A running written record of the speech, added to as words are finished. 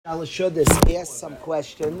Alashudas asked some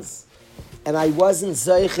questions, and I wasn't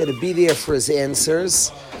zeicher to be there for his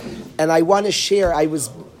answers. And I want to share, I was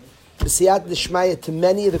b'siyat d'shmaya to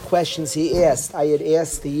many of the questions he asked. I had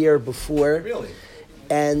asked the year before. Really?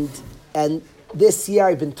 And this year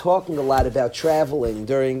I've been talking a lot about traveling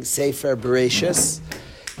during Sefer Bereshis.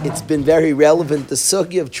 It's been very relevant, the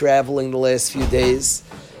sugya of traveling the last few days.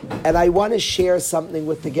 And I want to share something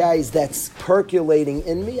with the guys that's percolating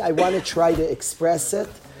in me. I want to try to express it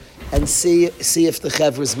and see if the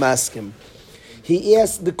Chevra's maskim. He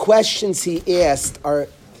asked, the questions he asked are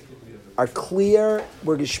clear.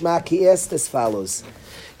 We're geschmack. He asked as follows.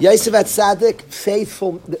 Yosef Atzadik,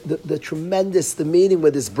 faithful, the tremendous, the meeting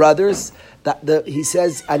with his brothers, he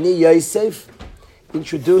says, Ani Yosef,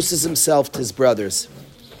 introduces himself to his brothers.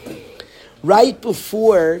 Right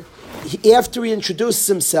before, after he introduces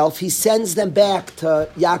himself, he sends them back to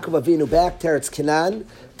Yaakov Avinu, back to Eretz Canaan,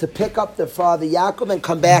 to pick up their father Yaakov and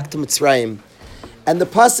come back to Mitzrayim. And the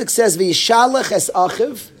pasuk says, "V'yishalach es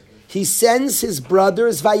achiv." He sends his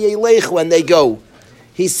brothers vayelech when they go.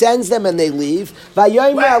 He sends them and they leave.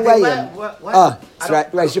 Vayomer aleim. That's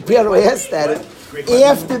right. Right. Shapiro asked that.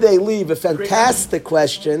 After they leave, a fantastic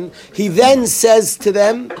question. He then says to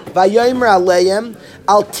them, "Vayomer aleim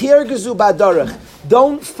al tirgezu badarach."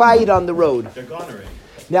 Don't fight on the road. They're gone already.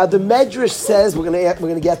 Now the Medrash says we're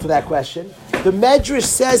going to get to that question. The Medrash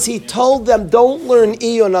says he told them don't learn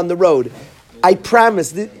Iyun on the road. I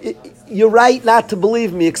promise. You're right not to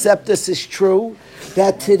believe me, except this is true.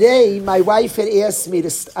 That today my wife had asked me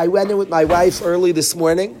to. I went in with my wife early this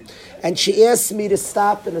morning, and she asked me to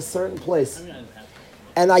stop in a certain place.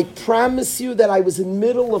 And I promise you that I was in the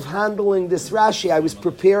middle of handling this Rashi. I was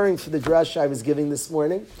preparing for the drasha I was giving this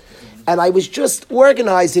morning. And I was just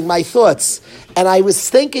organizing my thoughts. And I was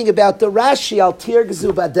thinking about the Rashi, Al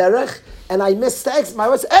Tirgezu Baderech, and I missed the exit. My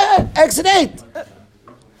wife said, exit 8.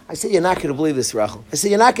 I said, you're not going to believe this, Rachel. I said,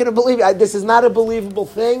 you're not going to believe it. This is not a believable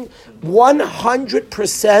thing.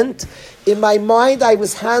 100% in my mind, I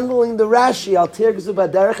was handling the Rashi, Al Tirgezu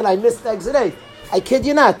Baderech, and I missed exit 8. I kid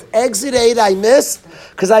you not. Exit 8 I missed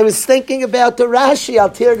because I was thinking about the Rashi, Al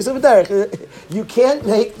Tirgezu Baderech. You can't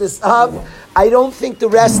make this up. I don't think the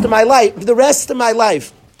rest of my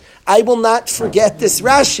life, I will not forget this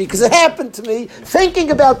Rashi, because it happened to me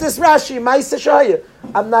thinking about this Rashi, Ma'aseh Shaya.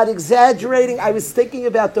 I'm not exaggerating. I was thinking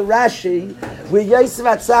about the Rashi where Yosef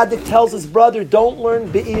Atzadik tells his brother, don't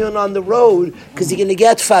learn Be'iyun on the road, because you're going to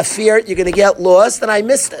get fafir, you're going to get lost, and I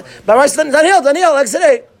missed it. My wife said, Daniel, exit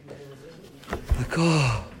 8. Like,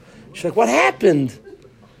 oh. She's like, what happened?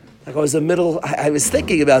 Like, I was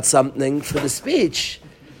thinking about something for the speech.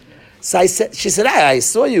 So she said, I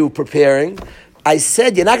saw you preparing. I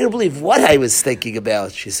said, you're not going to believe what I was thinking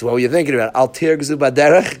about. She said, what were you thinking about? Al tirgezu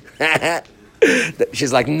baderech?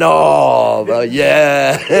 She's like, no, well,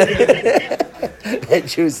 yeah.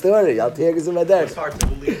 True story. Al tirgezu baderech. It's hard to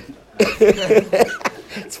believe.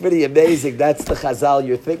 It's pretty amazing. That's the chazal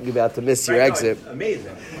you're thinking about to miss your exit. It's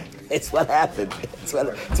amazing. It's what happened. It's what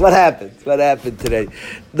happened. It's what happened today.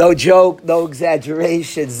 No joke, no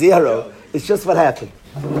exaggeration, zero. It's just what happened.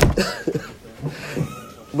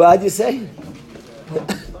 What'd you say?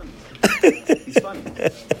 He's funny.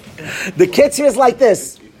 The kitzur is like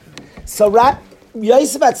this. So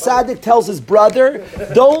Yosef Atzadik tells his brother,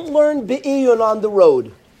 don't learn Be'iyun on the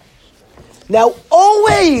road. Now,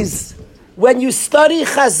 always, when you study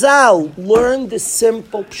Chazal, learn the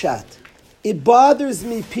simple pshat. It bothers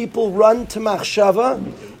me, people run to Machshava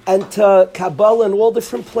and to Kabbalah and all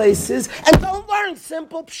different places and don't learn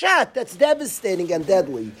simple pshat. That's devastating and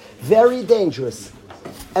deadly. Very dangerous.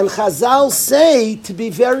 And Chazal say to be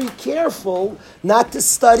very careful not to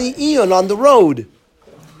study Iyun on the road.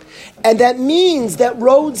 And that means that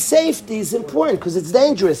road safety is important because it's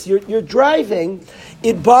dangerous. You're driving.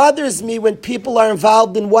 It bothers me when people are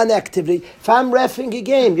involved in one activity. If I'm reffing a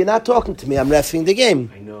game, you're not talking to me, I'm reffing the game.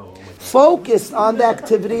 I know. Focus on the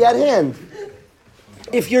activity at hand.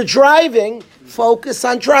 If you're driving, focus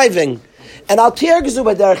on driving. And Al Tirgezu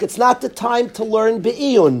Baderech, it's not the time to learn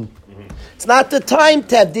Be'iyun. It's not the time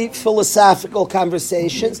to have deep philosophical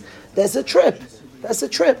conversations. There's a trip.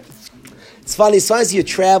 It's funny, as long as you're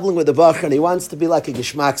traveling with a bacher and he wants to be like a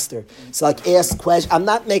geschmackster. It's like, ask questions. I'm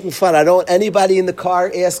not making fun. I don't want anybody in the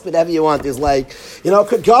car, ask whatever you want. There's like,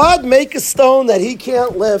 could God make a stone that he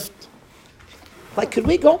can't lift? Like, could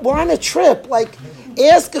we go? We're on a trip. Like,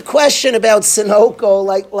 ask a question about Sunoco.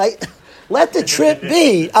 Like, let the trip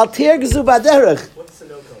be. Al tirgezu baderech. What's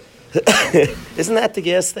Sunoco? Isn't that the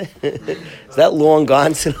gas station? Is that long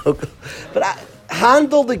gone, Sunoco? But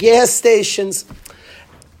handle the gas stations.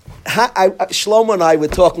 Shlomo and I were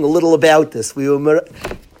talking a little about this.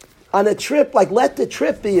 on a trip, like let the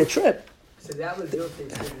trip be a trip. So that was your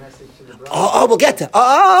Facebook message to the brother. Oh, we'll get to.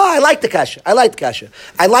 I like the kasha. I like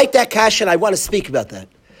that kasha, and I want to speak about that.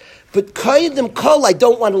 But Kaidim Kol, I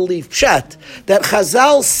don't want to leave pshat. That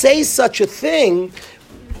Chazal say such a thing,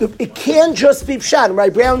 it can't just be pshat.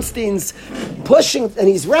 Right? Brownstein's pushing, and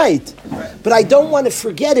he's right. But I don't want to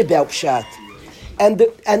forget about pshat.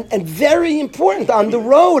 And very important, on the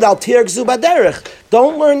road, al tirgzu baderech.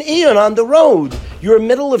 Don't learn Ian on the road. You're in the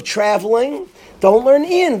middle of traveling. Don't learn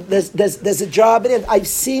Ian. There's a job in it. I've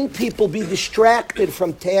seen people be distracted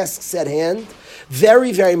from tasks at hand.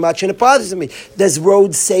 Very, very much, and it bothers me. There's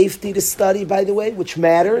road safety to study, by the way, which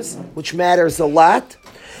matters a lot.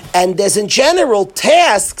 And there's, in general,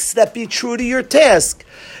 tasks that be true to your task.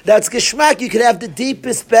 That's geschmack. You could have the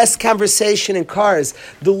deepest, best conversation in cars.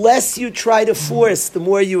 The less you try to force, the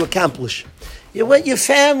more you accomplish. You're with your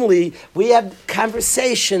family. We have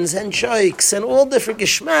conversations and jokes and all different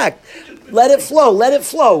geschmack. Let it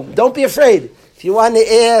flow. Don't be afraid. If you want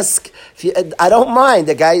to ask, I don't mind.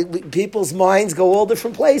 People's minds go all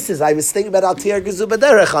different places. I was thinking about Altir Gezu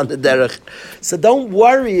B'derech on the derech. So don't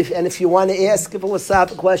worry. If you want to ask a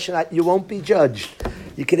philosophical question, you won't be judged.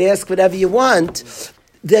 You can ask whatever you want.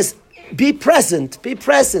 Be present,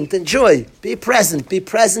 enjoy. Be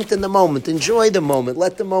present in the moment. Enjoy the moment.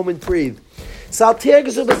 Let the moment breathe. So Altir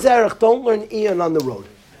Gezu B'derech, don't learn Ian on the road.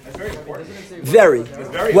 That's very important. Very.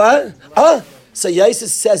 What? So Yosef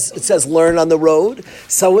says learn on the road.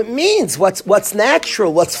 So it means what's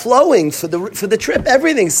natural, what's flowing for the trip.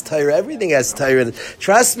 Everything's Torah. Everything has Torah.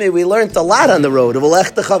 Trust me, we learned a lot on the road. Al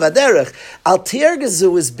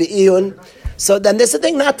Tirgezu is be'iyun. So then there's a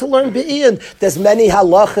thing not to learn be'iyun. There's many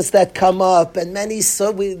halachas that come up, and there's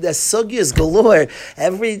sugyas galore.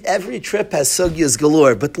 Every trip has sugyas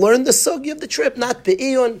galore. But learn the sugya of the trip, not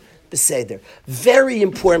be'iyun, beseder. Very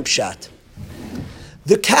important pshat.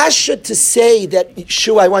 The kasha to say that,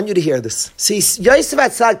 Shu, I want you to hear this. See, Yosef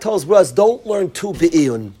Atzak tells us, don't learn tu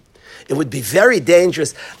be'iyun. It would be very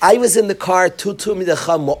dangerous. I was in the car, two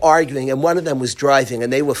midacham were arguing, and one of them was driving,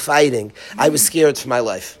 and they were fighting. I was scared for my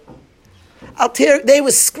life. They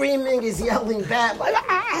were screaming, he's yelling back,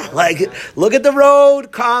 like, look at the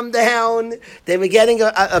road, calm down. They were getting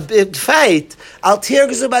a big fight.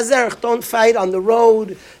 Don't fight on the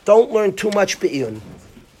road. Don't learn too much be'iyun.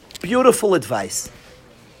 Beautiful advice.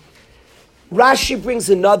 Rashi brings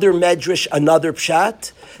another medrash, another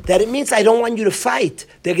pshat, that it means I don't want you to fight.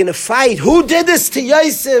 They're going to fight. Who did this to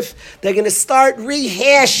Yosef? They're going to start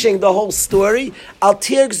rehashing the whole story. Al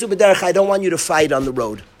tirgzu b'derech, I don't want you to fight on the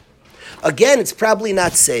road. Again, it's probably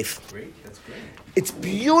not safe. Great, that's great. It's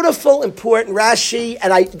beautiful, important Rashi,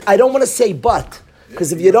 and I don't want to say but.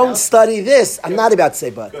 Because if you don't study this, I'm not about to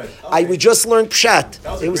say but. Okay. We just learned pshat.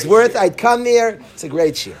 It was worth. I'd come there. It's a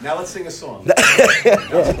great shir. Now let's sing a song. That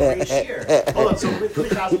was a great shir. Hold on. So what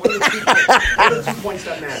are the 2 points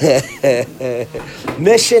that matter?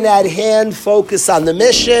 Mission at hand. Focus on the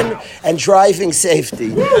mission and driving safety.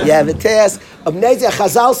 You have a task. Amazing.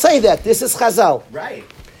 Chazal say that. This is Chazal. Right.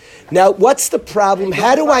 Now, what's the problem?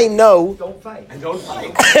 How do I know? Don't fight. And don't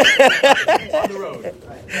fight. On the road.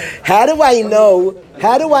 How do I know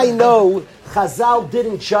Chazal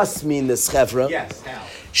didn't just mean this, Chevra? Yes, how?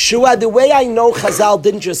 Shua, the way I know Chazal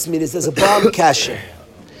didn't just mean this, there's a bomb kasha.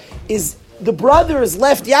 Is the brothers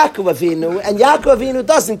left Yaakov Avinu, and Yaakov Avinu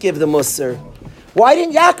doesn't give the Musar. Why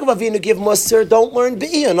didn't Yaakov Avinu give Musar? Don't learn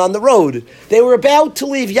Be'iyun on the road. They were about to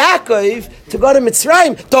leave Yaakov to go to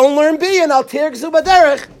Mitzrayim. Don't learn Be'iyun, Al Tirgzu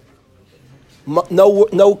B'derech.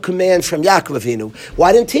 No command from Yaakov Avinu.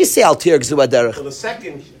 Why didn't he say Al Tirgzu B'derech? So the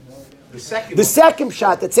second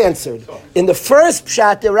pshat that's answered. In the first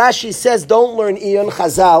pshat, the Rashi says, don't learn Iyun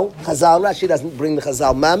Chazal. Rashi doesn't bring the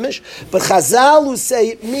Chazal mamish. But Chazal who say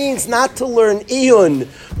it means not to learn Iyun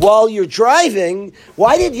while you're driving.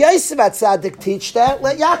 Why did Yosef Atzadik teach that?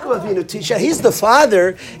 Let Yaakov Avinu teach that. He's the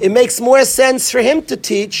father. It makes more sense for him to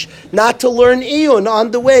teach, not to learn Iyun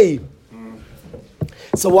on the way.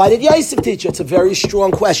 So why did Yosef teach it? It's a very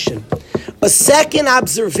strong question. A second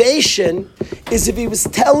observation is if he was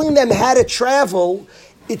telling them how to travel,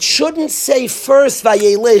 it shouldn't say first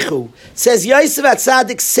Vayelechu. It says Yosef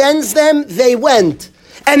Atzadik sends them, they went.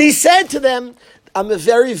 And he said to them, I'm a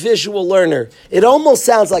very visual learner. It almost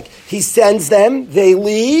sounds like he sends them, they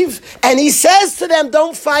leave, and he says to them,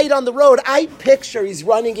 don't fight on the road. I picture he's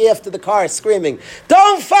running after the car screaming,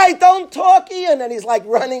 don't fight, don't talk, Ian. And he's like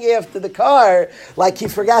running after the car like he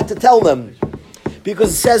forgot to tell them.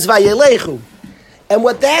 Because it says Vayelechu. And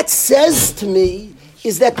what that says to me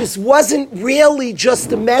is that this wasn't really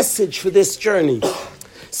just a message for this journey.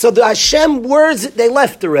 So the Hashem words, they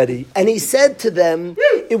left already. And he said to them,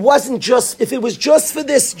 it wasn't just, if it was just for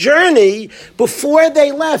this journey, before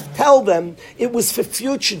they left, tell them it was for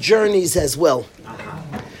future journeys as well.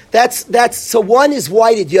 That's so one is,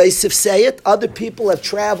 why did Yosef say it? Other people have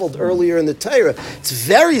traveled earlier in the Torah. It's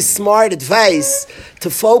very smart advice to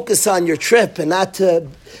focus on your trip and not to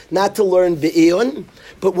learn Be'iyun.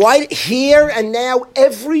 But why here and now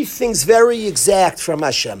everything's very exact from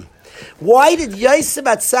Hashem. Why did Yosef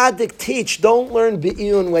HaTzadik teach don't learn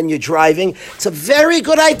Be'iyun when you're driving? It's a very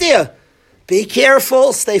good idea. Be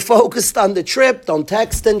careful, stay focused on the trip, don't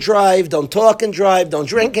text and drive, don't talk and drive, don't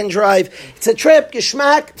drink and drive. It's a trip,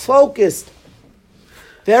 geschmack, focused.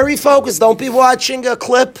 Very focused, don't be watching a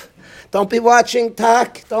clip, don't be watching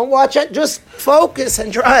talk, don't watch it, just focus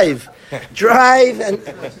and drive. Drive and...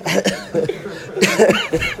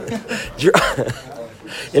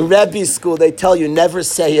 In Rebbe's school, they tell you never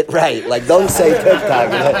say it right. Like, don't say TikTok.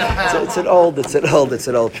 It's an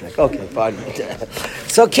old trick. Okay, pardon me.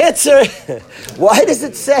 So, Kitzer, why does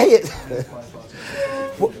it say it?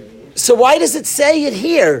 So, why does it say it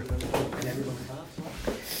here?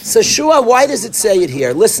 So, Shua, why does it say it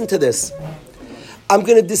here? Listen to this. I'm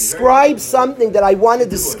going to describe something that I want to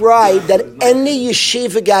describe that any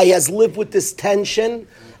yeshiva guy has lived with this tension.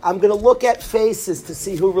 I'm going to look at faces to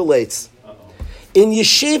see who relates. In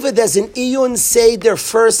yeshiva, there's an iyun seder,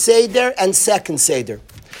 first seder, and second seder.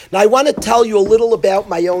 Now, I want to tell you a little about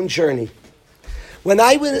my own journey. When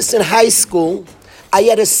I was in high school, I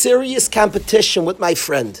had a serious competition with my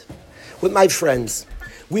friends.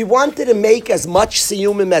 We wanted to make as much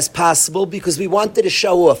siyumim as possible because we wanted to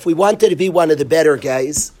show off. We wanted to be one of the better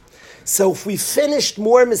guys. So if we finished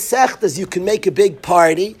more mesechtas, you can make a big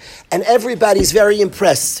party, and everybody's very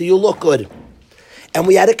impressed, so you look good. And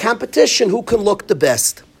we had a competition, who can look the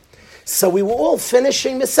best. So we were all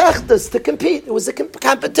finishing mesechtas to compete. It was a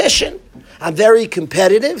competition. I'm very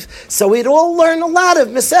competitive, so we'd all learn a lot of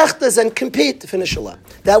mesechtas and compete to finish a lot.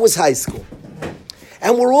 That was high school.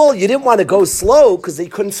 And you didn't want to go slow because you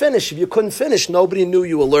couldn't finish. If you couldn't finish, nobody knew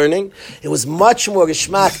you were learning. It was much more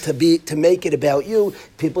geschmack to make it about you.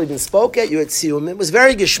 People even spoke at you at Siyum. It was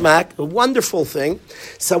very geschmack, a wonderful thing.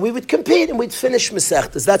 So we would compete and we'd finish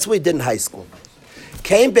mesechtas. That's what we did in high school.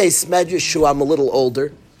 Came Beis Medrash, I'm a little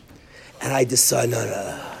older, and I decided,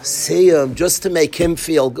 see him just to make him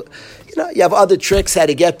feel good. You have other tricks how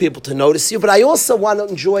to get people to notice you, but I also want to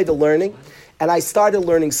enjoy the learning, and I started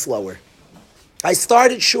learning slower. I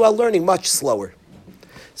started Shua learning much slower,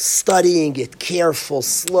 studying it, careful,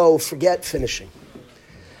 slow, forget finishing.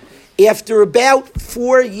 After about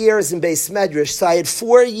 4 years in Beis Medrash, so I had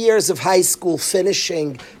 4 years of high school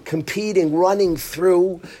finishing, competing, running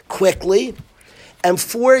through quickly, and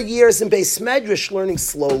 4 years in Beis Medrash learning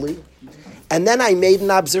slowly. And then I made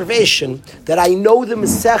an observation that I know the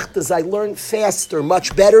Masechtas, I learned faster,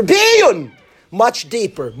 much better. Biyun! Much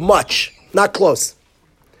deeper, much, not close.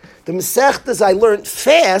 The Masechtas I learned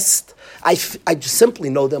fast, I just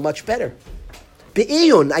simply know them much better.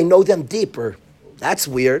 Biyun, I know them deeper. That's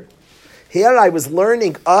weird. Here I was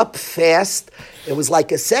learning up fast. It was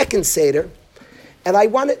like a second Seder. And I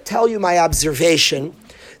want to tell you my observation.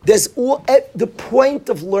 The point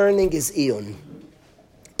of learning is iyun,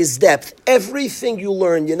 is depth. Everything you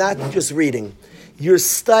learn, you're not just reading. You're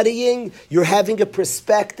studying, you're having a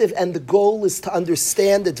perspective, and the goal is to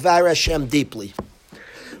understand the Dvar Hashem deeply.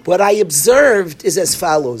 What I observed is as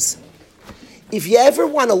follows. If you ever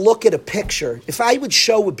want to look at a picture, if I would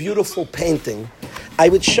show a beautiful painting,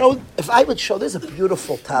 there's a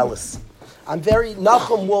beautiful talus.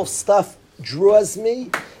 Nachum Wolf stuff draws me.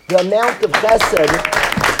 The amount of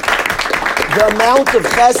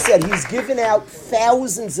chesed, he's given out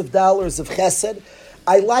thousands of dollars of chesed.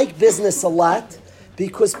 I like business a lot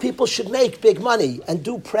because people should make big money and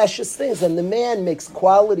do precious things. And the man makes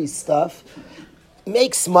quality stuff,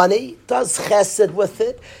 makes money, does chesed with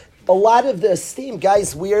it. A lot of the esteemed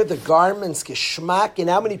guys wear the garments, geschmack, and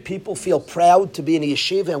how many people feel proud to be in a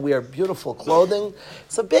yeshiva and wear beautiful clothing.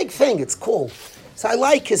 It's a big thing. It's cool. So I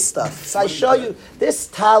like his stuff. So I show you this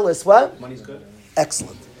talus. What? Money's good.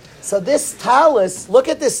 Excellent. So this talus, look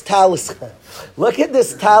at this talus. Look at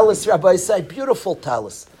this talus, Rabbi Isai, beautiful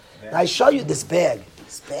talus. Now I show you this bag.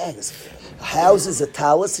 This bag houses a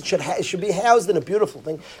talus. It should be housed in a beautiful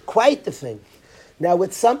thing. Quite the thing. Now,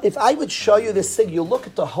 if I would show you this thing, you look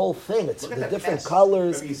at the whole thing. It's the different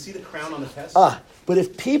colors. Remember, you see the crown on the test? But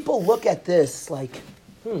if people look at this, like,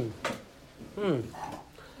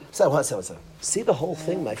 So, see the whole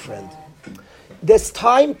thing, my friend. There's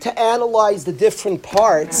time to analyze the different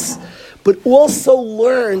parts, but also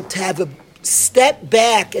learn to have a step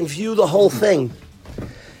back and view the whole thing.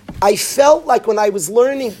 I felt like when I was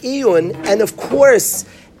learning Iyun, and of course,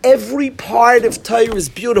 every part of Torah is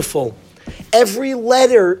beautiful. Every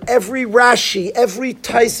letter, every Rashi, every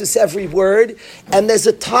Taisus, every word, and there's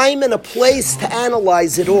a time and a place to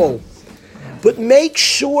analyze it all. But make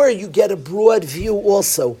sure you get a broad view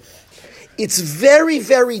also. It's very,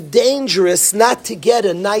 very dangerous not to get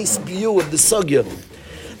a nice view of the sugya.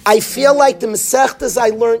 I feel like the Masechtas I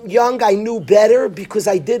learned young, I knew better because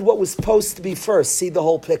I did what was supposed to be first, see the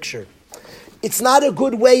whole picture. It's not a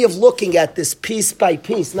good way of looking at this piece by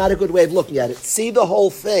piece, not a good way of looking at it. See the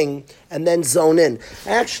whole thing and then zone in.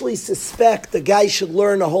 I actually suspect the guy should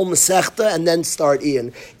learn a whole Masechta and then start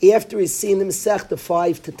Iyun. After he's seen the Masechta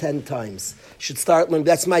 5 to 10 times. Should start learning,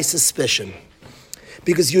 that's my suspicion.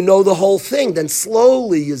 Because you know the whole thing, then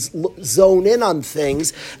slowly you zone in on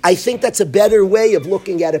things. I think that's a better way of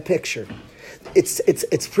looking at a picture.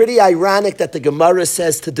 It's pretty ironic that the Gemara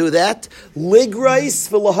says to do that. Ligrais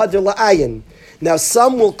v'lahadr la'ayin. Now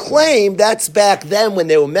some will claim that's back then when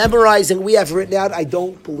they were memorizing. We have it written out. I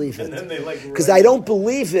don't believe it. Because I don't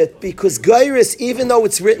believe it because Gairis, even though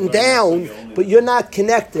it's written down, but you're not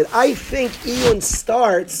connected. I think Iyun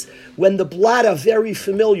starts when the blot are very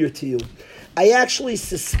familiar to you. I actually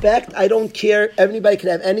suspect, I don't care, everybody can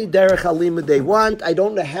have any derech halima they want. I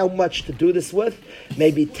don't know how much to do this with,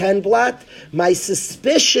 maybe 10 blot. My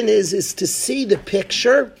suspicion is to see the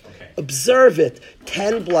picture, observe it,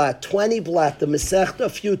 10 blot, 20 blot, the Masechta a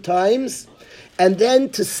few times, and then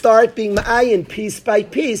to start being ma'ayin piece by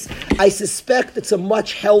piece. I suspect it's a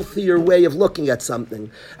much healthier way of looking at something.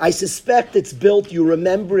 I suspect it's built, you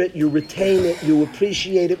remember it, you retain it, you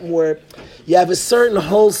appreciate it more. You have a certain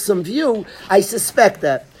wholesome view. I suspect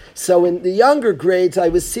that. So in the younger grades, I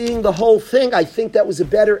was seeing the whole thing. I think that was a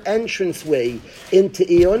better entrance way into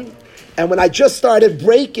Iyun. And when I just started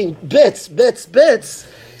breaking bits,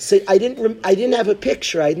 so I didn't have a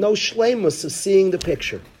picture. I had no shleimus of seeing the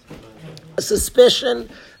picture. A suspicion.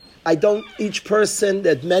 Each person,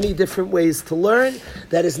 there's many different ways to learn.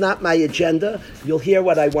 That is not my agenda. You'll hear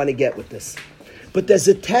what I want to get with this. But there's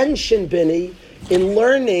a tension, Binny, in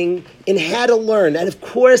learning, in how to learn. And of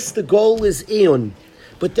course, the goal is Iyun.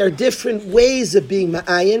 But there are different ways of being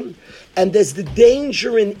ma'ayin. And there's the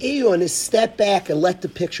danger in Iyun is step back and let the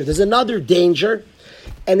picture. There's another danger,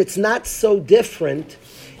 and it's not so different,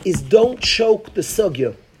 is don't choke the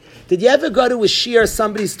sugya. Did you ever go to a shiur,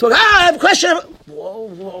 somebody's talking, I have a question. Whoa,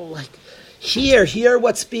 like, hear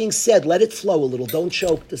what's being said. Let it flow a little. Don't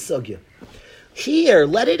choke the sugya. Here,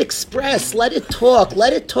 let it express, let it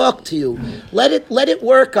talk to you. Let it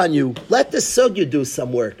work on you. Let the sugya do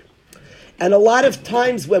some work. And a lot of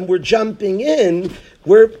times when we're jumping in,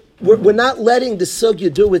 we're not letting the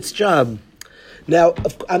sugya do its job. Now,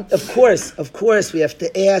 of course, we have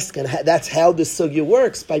to ask, and that's how the sugya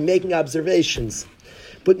works, by making observations.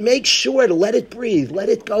 But make sure to let it breathe, let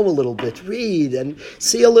it go a little bit, read and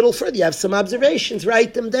see a little further. You have some observations,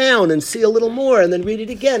 write them down and see a little more and then read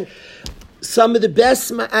it again. Some of the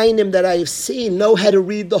best ma'aynim that I have seen know how to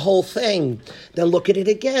read the whole thing. Then look at it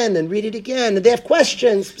again and read it again. And they have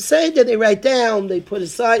questions. Say that they write down, they put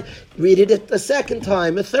aside, read it a second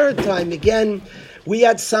time, a third time, again. We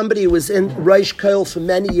had somebody who was in Rosh Koil for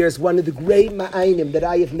many years, one of the great ma'aynim that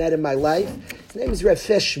I have met in my life. His name is Rav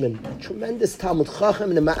Fishman, a tremendous Talmud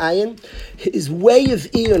Chacham and a ma'ayin. His way of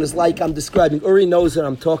Iyun is like I'm describing. Uri knows what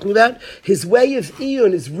I'm talking about. His way of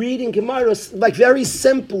Iyun is reading Gemara like very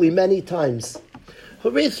simply many times.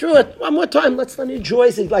 He'll read through it one more time. Let's enjoy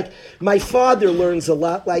it. Like my father learns a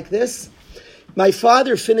lot like this. My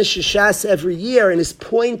father finishes Shas every year, and his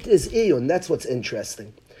point is Iyun. That's what's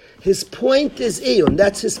interesting. His point is Iyun.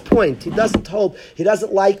 That's his point. He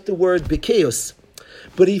doesn't like the word Bikiyus.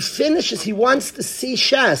 But he finishes, he wants to see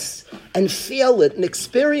Shas and feel it and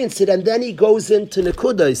experience it, and then he goes into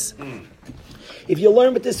Nekudas. If you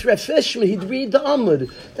learn with this Rav Fishman, he'd read the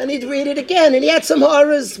Amud, then he'd read it again, and he had some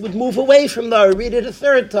horrors, would move away from there, read it a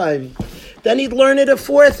third time. Then he'd learn it a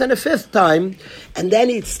fourth and a fifth time, and then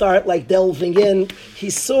he'd start like delving in. He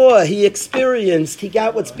saw, he experienced, he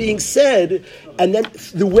got what's being said, and then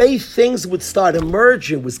the way things would start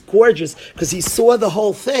emerging was gorgeous because he saw the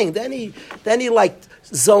whole thing. Then he like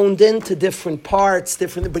zoned into different parts,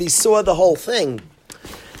 but he saw the whole thing.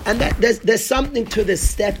 And there's something to this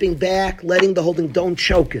stepping back, letting the whole thing, don't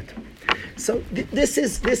choke it. So this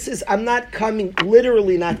is, I'm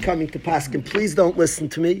literally not coming to Paskin. Please don't listen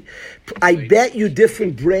to me. I bet you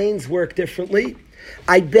different brains work differently.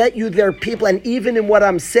 I bet you there are people, and even in what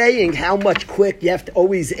I'm saying, how much quick, you have to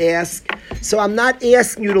always ask. So I'm not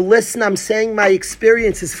asking you to listen. I'm saying my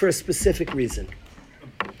experience is for a specific reason.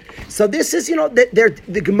 So this is,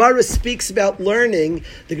 the Gemara speaks about learning.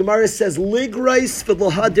 The Gemara says, Ligrais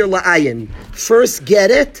v'lohadir la'ayin. First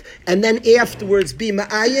get it, and then afterwards be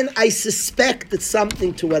ma'ayin. I suspect that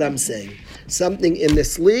something to what I'm saying. Something in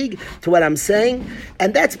this league to what I'm saying.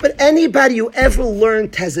 And but anybody who ever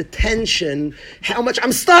learned has attention, how much,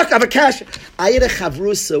 I'm stuck, I have a cash. I had a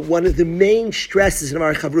chavrusa, one of the main stresses in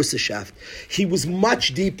our chavrusa shaft. He was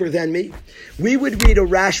much deeper than me. We would read a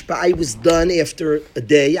Rashba, I was done after a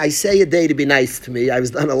day. I say a day to be nice to me. I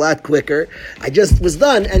was done a lot quicker. I just was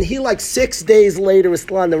done. And he 6 days later was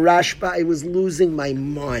still on the Rashba. I was losing my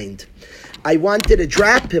mind. I wanted to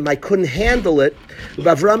drop him. I couldn't handle it.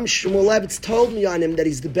 Avram Shmulevitz told me on him that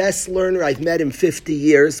he's the best learner I've met in 50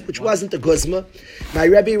 years, which wasn't a guzma. My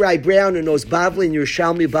Rebbe Rai Brown, who knows Bavli and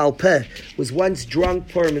Yerushalmi Baal Peh, was once drunk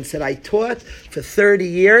Purim and said, I taught for 30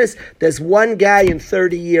 years. There's one guy in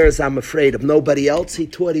 30 years I'm afraid of, nobody else. He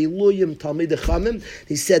taught Iluyim Talmid Chamim.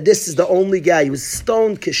 He said, this is the only guy. He was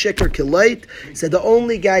stoned, Keshikar Kilayt. He said, the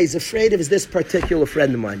only guy he's afraid of is this particular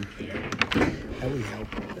friend of mine.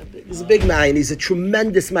 He's a big man. He's a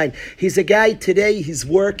tremendous man. He's a guy today, he's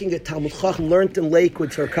working at Talmud Chacham, learned in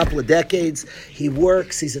Lakewood for a couple of decades. He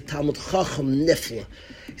works, he's a Talmud Chacham Nifla.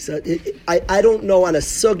 So I don't know on a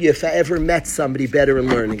sugya if I ever met somebody better in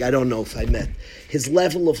learning. I don't know if I met. His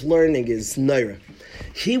level of learning is naira.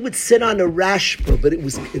 He would sit on a Rashba, but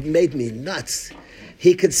it made me nuts.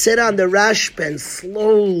 He could sit on the Rashba and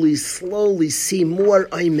slowly see more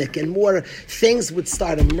oimik and more things would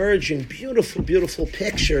start emerging. Beautiful, beautiful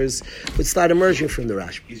pictures would start emerging from the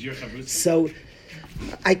Rashba. He's your chavrusa? So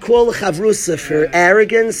I call the chavrusa for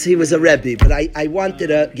arrogance. He was a Rebbe, but I wanted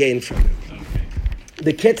to gain from him. Okay.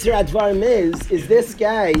 The Kitzur Advarim is this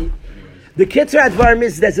guy. The Kitzur Advarim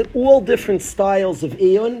is there's all different styles of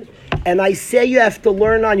Iyun, and I say you have to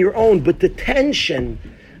learn on your own, but the tension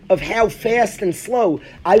of how fast and slow.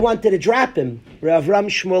 I wanted to drop him. Rav Ram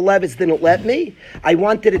Shmulevitz didn't let me. I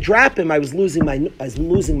wanted to drop him. I was losing my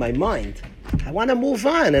mind. I want to move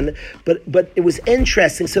on, but it was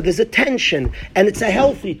interesting. So there's a tension, and it's a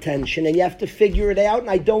healthy tension, and you have to figure it out. And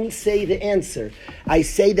I don't say the answer. I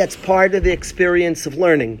say that's part of the experience of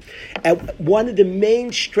learning. And one of the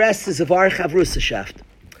main stresses of our chavrusa shaft,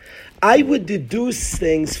 I would deduce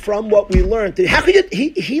things from what we learned. How could you?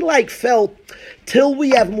 He felt till we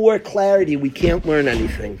have more clarity, we can't learn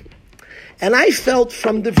anything. And I felt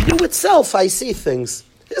from the view itself, I see things.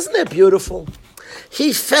 Isn't it beautiful?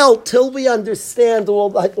 He felt till we understand all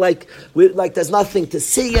like there's nothing to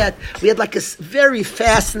see yet. We had a very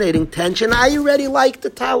fascinating tension. I already liked the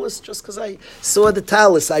talus just because I saw the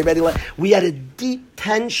talus. We had a deep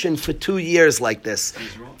tension for 2 years like this.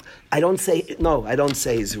 I don't say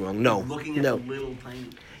he's wrong. No, looking at the little tiny.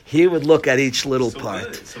 He would look at each little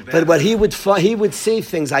part, but he would see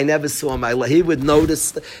things I never saw in my life. He would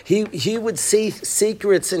notice. He would see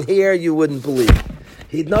secrets in here you wouldn't believe.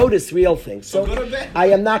 He'd notice real things. So good or bad? I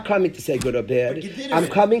am not coming to say good or bad. I'm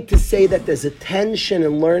coming to say that there's a tension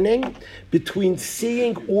in learning between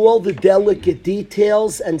seeing all the delicate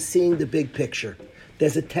details and seeing the big picture.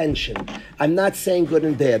 There's a tension. I'm not saying good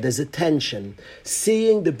and bad. There's a tension.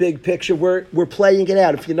 Seeing the big picture, we're playing it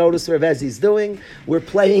out. If you notice what Vezzi's doing, we're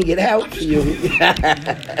playing it out for you.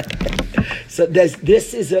 So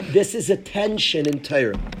this is a tension in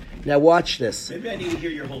Torah. Now watch this. Maybe I need to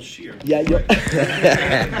hear your whole shir. Yeah,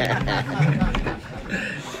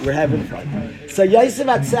 we're having fun. So Yosef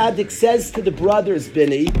Atzadik says to the brothers,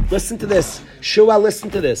 Bini, listen to this. Shua,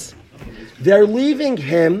 listen to this. They're leaving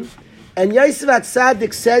him. And Yosef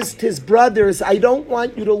Atzadik says to his brothers, I don't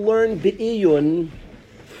want you to learn Be'iyun.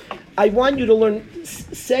 I want you to learn,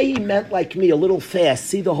 say he meant like me, a little fast.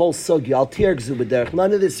 See the whole sugya. Al tirgzu b'derech.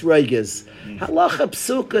 None of this regas. Halacha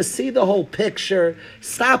psuka. See the whole picture.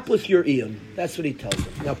 Stop with your iyun. That's what he tells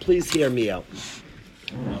them. Now please hear me out.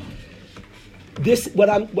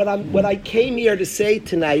 What I came here to say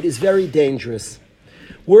tonight is very dangerous.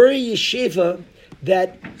 We're a yeshiva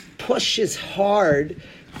that pushes hard.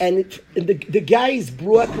 And the guys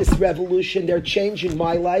brought this revolution. They're changing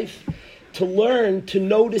my life to learn to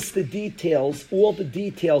notice the details, all the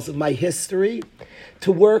details of my history, to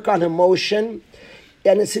work on emotion.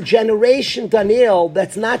 And it's a generation, Daniel,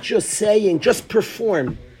 that's not just saying, just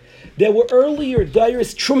perform. There were earlier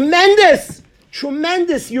dayers, tremendous,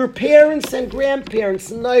 your parents and grandparents,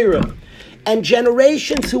 Naira, and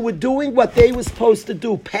generations who were doing what they were supposed to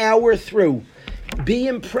do, power through. Be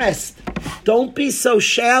impressed. Don't be so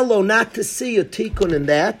shallow not to see a tikkun in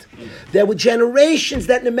that. There were generations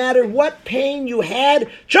that no matter what pain you had,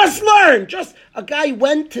 just learn. A guy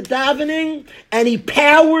went to davening and he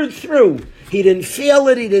powered through. He didn't feel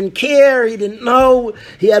it. He didn't care. He didn't know.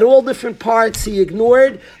 He had all different parts he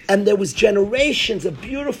ignored. And there was generations of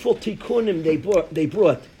beautiful tikkunim they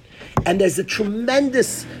brought. And there's a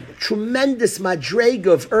tremendous madrega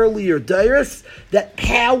of earlier dairas that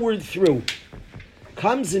powered through.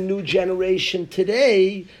 Comes a new generation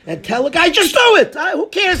today and tell a guy, just do it. Who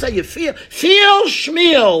cares how you feel? Feel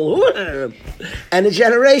shmiel. And a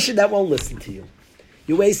generation that won't listen to you.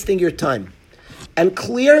 You're wasting your time. And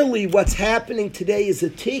clearly what's happening today is a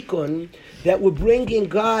tikkun that we're bringing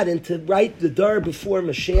God into right the door before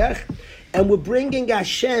Mashiach, and we're bringing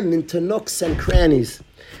Hashem into nooks and crannies.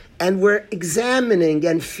 And we're examining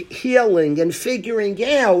and healing and figuring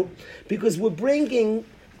out because we're bringing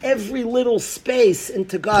every little space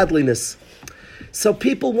into godliness. So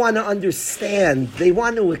people want to understand, they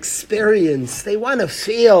want to experience, they want to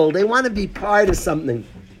feel, they want to be part of something.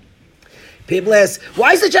 People ask,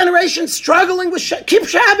 why is the generation struggling with keep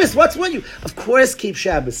Shabbos? What's what you? Of course, keep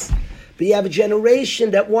Shabbos. But you have a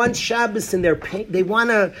generation that wants Shabbos in their pain. They want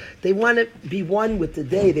to be one with the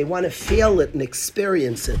day. They want to feel it and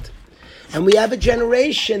experience it. And we have a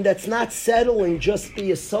generation that's not settling just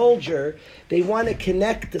be a soldier. They want to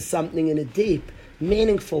connect to something in a deep,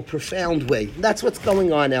 meaningful, profound way. That's what's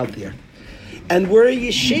going on out there. And we're a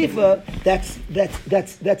yeshiva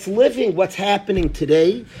that's living what's happening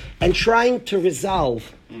today and trying to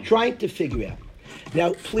resolve, trying to figure out.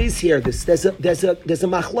 Now, please hear this. There's a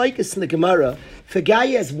machlokes in the Gemara. If a guy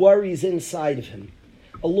has worries inside of him,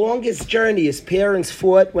 along his journey, his parents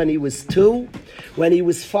fought when he was 2. When he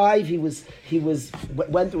was 5, he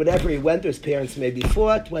went through whatever he went through. His parents maybe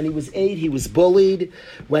fought. When he was 8, he was bullied.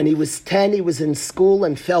 When he was 10, he was in school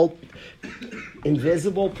and felt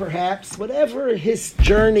invisible, perhaps. Whatever his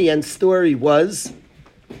journey and story was.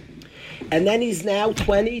 And then he's now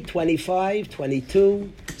 20, 25,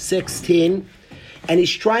 22, 16, and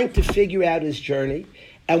he's trying to figure out his journey.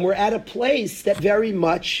 And we're at a place that very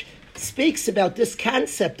much speaks about this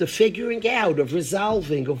concept of figuring out, of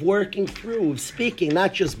resolving, of working through, of speaking,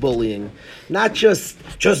 not just bullying, not just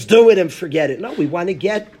do it and forget it. No, we want to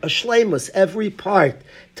get a shleimus, every part,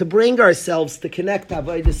 to bring ourselves to connect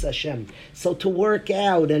Avodas Hashem. So to work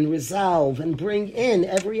out and resolve and bring in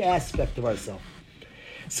every aspect of ourselves.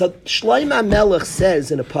 So Shlomo Melech says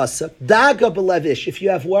in a pasuk, Daga belevish, if you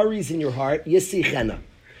have worries in your heart, yisichena.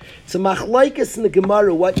 So machlokes in the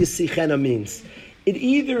Gemara, what yisichena means. It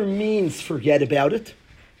either means forget about it.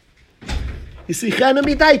 Yisichena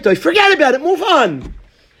midaitoi, forget about it, move on.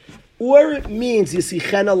 Or it means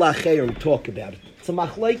yisichena lacherim, talk about it. It's a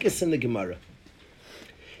machlokes in the Gemara.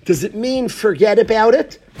 Does it mean forget about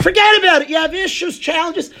it? Forget about it. You have issues,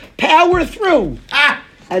 challenges, power through.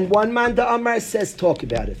 And one man da Amar says talk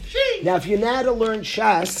about it. Now if you're now to learn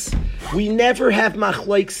Shas, we never have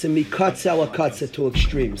machlokes and mikatza lakatza to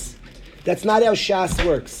extremes. That's not how Shas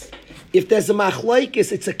works. If there's a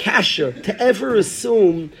machlokes, it's a kasher. To ever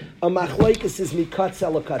assume a machlokes is mikatza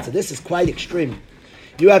lakatza. This is quite extreme.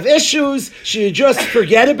 You have issues, should you just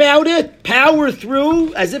forget about it, power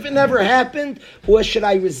through, as if it never happened? Or should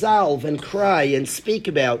I resolve and cry and speak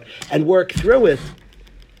about and work through it?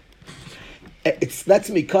 That's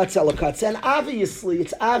mikatza lakatza. And obviously,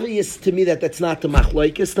 it's obvious to me that that's not the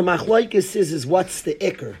machlokes. The machlokes is what's the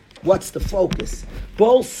ikr, what's the focus.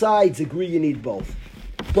 Both sides agree you need both.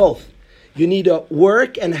 Both. You need to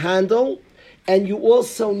work and handle, and you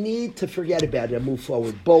also need to forget about it and move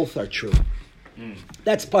forward. Both are true.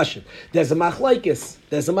 That's pashut. There's a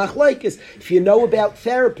machlokes. If you know about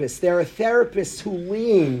therapists, there are therapists who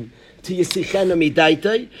lean to yisichena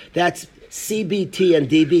midaitai. That's CBT and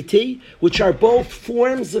DBT, which are both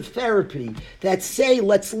forms of therapy that say,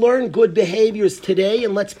 let's learn good behaviors today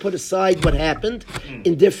and let's put aside what happened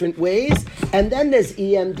in different ways. And then there's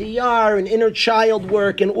EMDR and inner child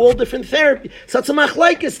work and all different therapy. So it's a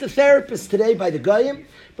machlokes, the therapist today by the Goyim,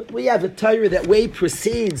 but we have a Torah that way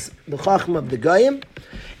precedes the Chacham of the Goyim.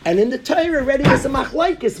 And in the Torah already there's a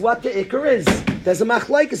machlokes what the ikr is. There's a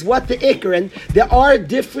machlokes what the ikr, and there are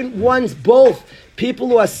different ones, both. People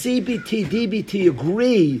who are CBT, DBT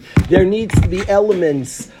agree there needs to be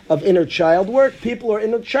elements of inner child work. People who are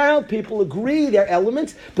inner child, people agree there are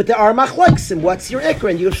elements, but there are machlokes. And what's your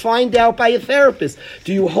ikr? And you find out by a therapist.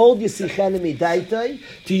 Do you hold yisichena midaitai?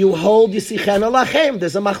 Do you hold yisichena lachem?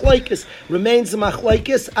 There's a machlokes. Remains a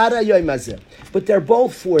machlokes ara yoyim hazeh. But they're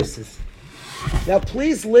both forces. Now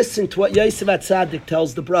please listen to what Yosef HaTzadik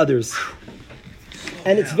tells the brothers.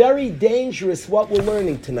 And it's very dangerous what we're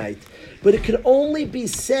learning tonight. But it can only be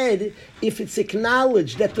said if it's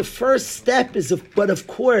acknowledged that the first step is, but of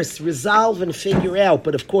course, resolve and figure out,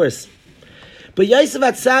 but of course. But Yosef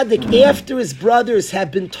HaTzadik, after his brothers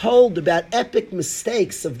have been told about epic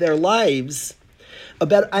mistakes of their lives,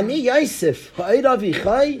 about Ani Yosef, Ha'id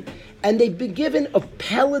Avichai, and they've been given a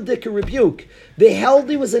peladik rebuke. They held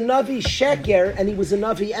he was a Navi Sheker and he was a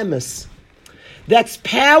Navi Emes. That's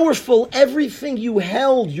powerful. Everything you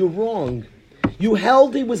held, you're wrong. You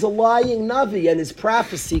held he was a lying Navi and his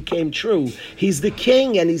prophecy came true. He's the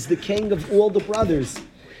king and he's the king of all the brothers.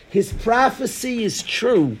 His prophecy is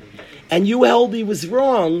true. And you held he was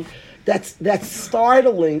wrong. That's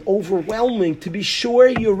startling, overwhelming. To be sure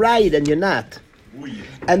you're right and you're not.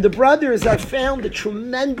 And the brothers are found a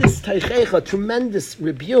tremendous teichecha, tremendous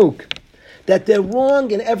rebuke, that they're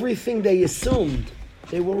wrong in everything they assumed.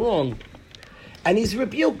 They were wrong. And he's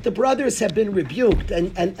rebuked. The brothers have been rebuked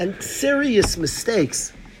and serious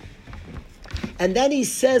mistakes. And then he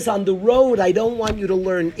says, on the road, I don't want you to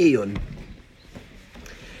learn Iyun.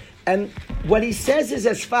 And what he says is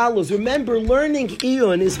as follows. Remember, learning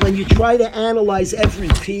Iyun is when you try to analyze every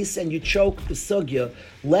piece and you choke the sugya.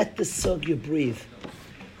 Let the sugya breathe.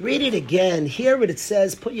 Read it again. Hear what it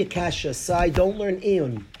says. Put your kasha aside. Don't learn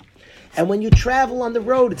Iyun. And when you travel on the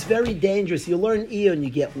road, it's very dangerous. You learn Iyun,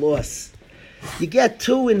 you get lost. You get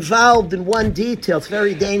too involved in one detail. It's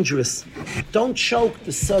very dangerous. Don't choke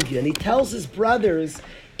the sugya. And he tells his brothers,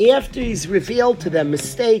 after he's revealed to them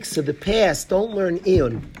mistakes of the past, don't learn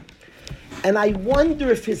Iyun. And I wonder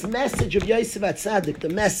if his message of Yosef HaTzadik, the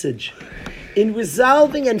message, in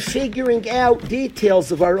resolving and figuring out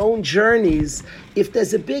details of our own journeys, if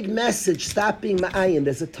there's a big message, stop being ma'ayin.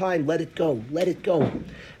 There's a time, let it go, let it go.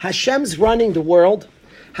 Hashem's running the world.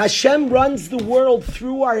 Hashem runs the world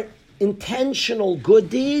through our intentional good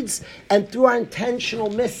deeds and through our intentional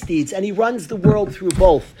misdeeds. And he runs the world through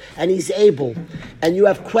both. And he's able. And you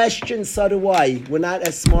have questions, so do I. We're not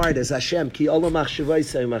as smart as Hashem. Ki olam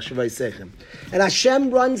machshavosechem. And Hashem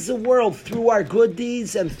runs the world through our good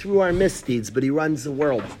deeds and through our misdeeds. But he runs the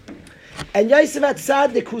world. And Yosef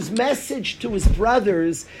HaTzadik, whose message to his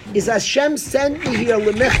brothers is Hashem sent me here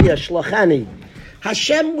l'michya shlachani.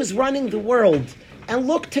 Hashem was running the world. And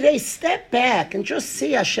look today, step back and just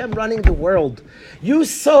see Hashem running the world. You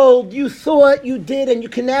sold, you thought, you did, and you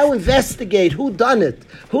can now investigate who done it.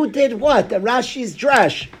 Who did what? And Rashi's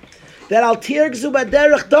drash. That Al Tirgzu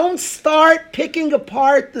Baderech, don't start picking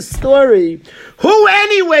apart the story. Who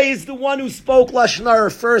anyway is the one who spoke Lashon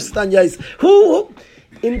Hara first on Yosef? Who?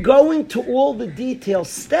 In going to all the details,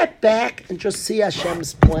 step back and just see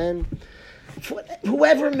Hashem's plan.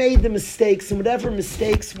 Whoever made the mistakes and whatever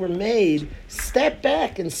mistakes were made, step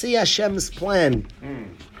back and see Hashem's plan.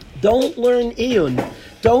 Don't learn Iyun.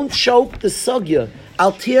 Don't choke the sugya.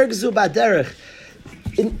 Al tirgzu baderech.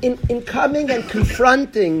 In coming and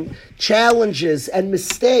confronting challenges and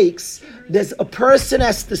mistakes, there's a person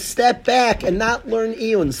has to step back and not learn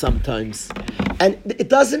Iyun sometimes. And it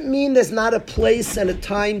doesn't mean there's not a place and a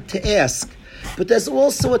time to ask, but there's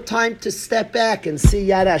also a time to step back and see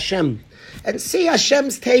Yad Hashem. And see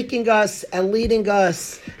Hashem's taking us and leading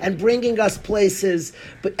us and bringing us places.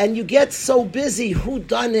 And you get so busy, who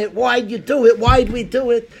done it? Why'd you do it? Why'd we do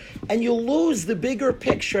it? And you lose the bigger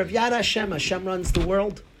picture of Yad Hashem. Hashem runs the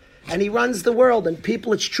world. And he runs the world. And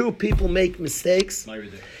people, it's true, people make mistakes.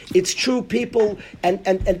 It's true, people, and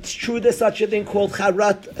it's true there's such a thing called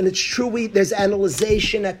charat, and it's true there's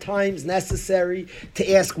analyzation at times necessary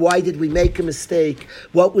to ask why did we make a mistake,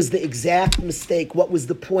 what was the exact mistake, what was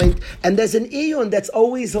the point, and there's an iyun that's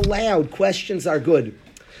always allowed. Questions are good.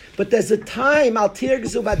 But there's a time, al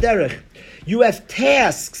tirgzu baderech, you have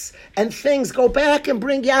tasks and things. Go back and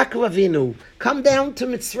bring Yaakov Avinu. Come down to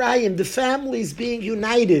Mitzrayim. The families being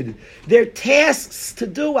united. There are tasks to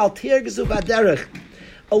do, al tirgzu baderech.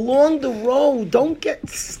 Along the road, don't get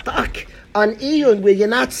stuck on Iyun where you're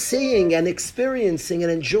not seeing and experiencing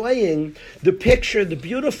and enjoying the picture, the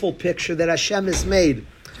beautiful picture that Hashem has made.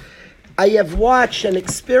 I have watched and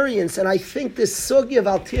experienced, and I think this sugya of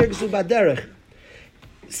Al Tirgzu Baderech,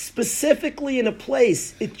 specifically in a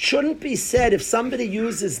place, it shouldn't be said if somebody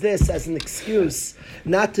uses this as an excuse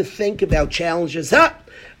not to think about challenges.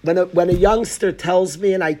 When a youngster tells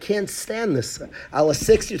me, and I can't stand this, I was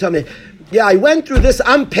 6, you tell me, yeah, I went through this,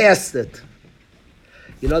 I'm past it.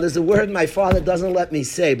 You know, there's a word my father doesn't let me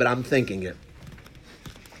say, but I'm thinking it.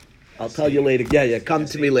 I'll tell you later. Yeah, come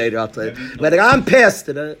to me later. I'll tell you. But I'm past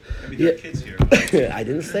it. Maybe kids here. I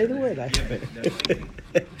didn't say the word.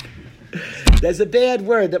 There's a bad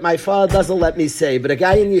word that my father doesn't let me say, but a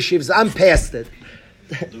guy in yeshivas, I'm past it.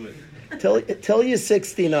 Do it. Till you're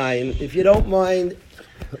 69, if you don't mind,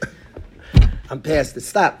 I'm past it.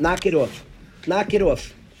 Stop. Knock it off. Knock it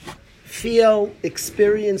off. Feel,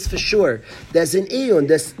 experience for sure. There's an iyun.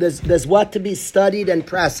 There's what to be studied and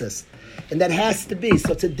processed. And that has to be.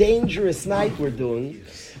 So it's a dangerous night we're doing.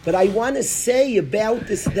 But I want to say about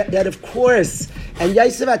this, that of course, and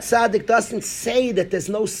Yosef HaTzadik doesn't say that there's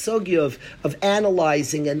no sugya of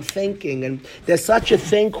analyzing and thinking, and there's such a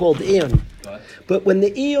thing called iyun. But when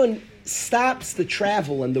the iyun stops the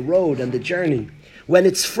travel and the road and the journey, when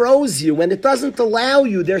it's froze you, when it doesn't allow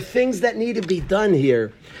you, there are things that need to be done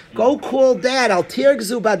here. Go call that, al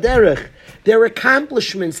tirgzu baderech. There are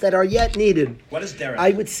accomplishments that are yet needed. What is derech?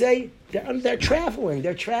 I would say they're traveling.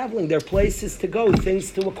 There are places to go,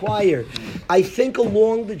 things to acquire. I think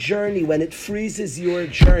along the journey, when it freezes your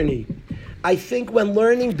journey, I think when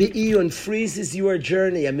learning be'iyun freezes your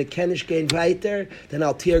journey and mekenish gain right there, then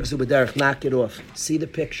al tirgzu baderech, knock it off. See the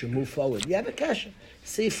picture, move forward. You have a kasha.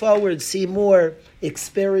 See forward, see more,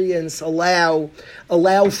 experience, allow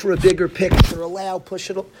for a bigger picture,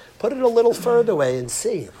 put it a little further away and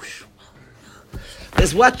see.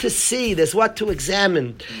 There's what to see, there's what to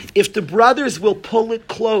examine. If the brothers will pull it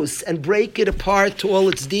close and break it apart to all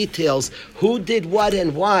its details, who did what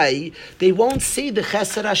and why, they won't see the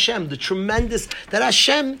Chesed Hashem, the tremendous, that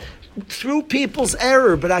Hashem, through people's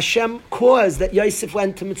error, but Hashem caused that Yosef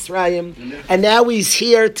went to Mitzrayim, and now he's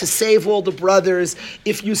here to save all the brothers.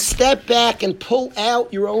 If you step back and pull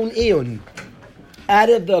out your own iyun out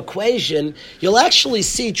of the equation, you'll actually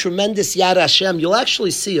see tremendous Yad Hashem. You'll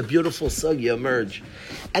actually see a beautiful sugya emerge.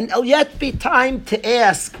 And there'll yet be time to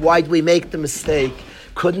ask, why did we make the mistake?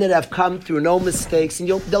 Couldn't it have come through no mistakes? And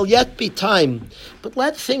there'll yet be time. But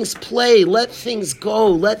let things play, let things go,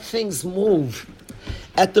 let things move.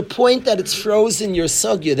 At the point that it's frozen your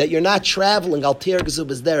sugya, that you're not traveling, al tirgzu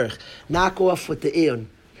b'derech, knock off with the iyun.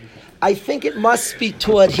 I think it must be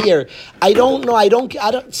taught here. I don't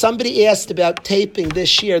know. Somebody asked about taping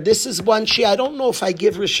this year. This is one year. I don't know if I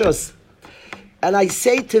give rishus. And I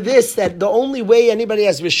say to this that the only way anybody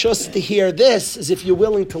has rishus to hear this is if you're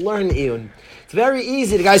willing to learn iyun. It's very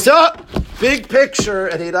easy. The guy says, "Oh, big picture,"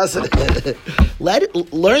 and he doesn't. Let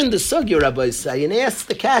it learn the sugya, Rabbi say, and ask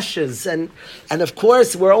the kashas. And of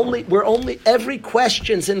course, we're only every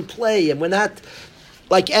question's in play, and we're not.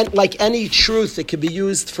 Like any truth, it could be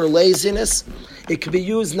used for laziness. It could be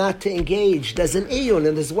used not to engage. There's an iyun,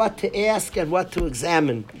 and there's what to ask and what to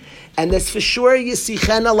examine. And there's for sure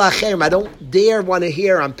yisichen alachem. I don't dare want to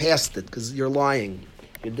hear I'm past it, because you're lying.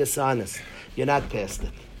 You're dishonest. You're not past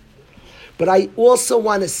it. But I also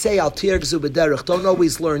want to say, al tirgzu b'derech, don't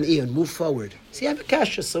always learn iyun. Move forward. See, you have a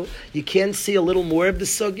kasha, so you can see a little more of the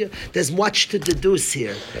sugya. There's much to deduce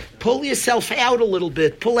here. Pull yourself out a little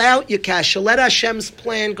bit. Pull out your kasha. Let Hashem's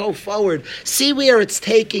plan go forward. See where it's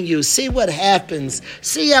taking you. See what happens.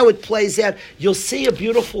 See how it plays out. You'll see a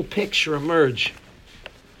beautiful picture emerge.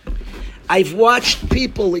 I've watched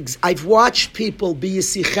people be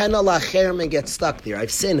yisichen alacherem and get stuck there. I've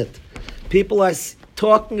seen it. People are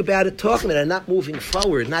talking about it, and not moving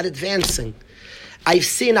forward, not advancing.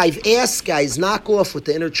 I've asked guys, knock off with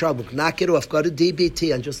the inner trouble, knock it off, go to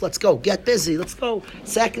DBT and just let's go, get busy, let's go.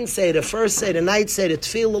 Second Seder, first Seder, night Seder,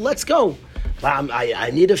 tefillah, let's go. I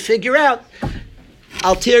need to figure out.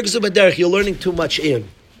 Al tirgzu b'derech, you're learning too much iyun.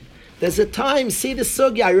 There's a time, see the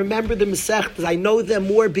sugya, I remember the Masechtas, I know them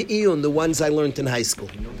more be'iyun, the ones I learned in high school.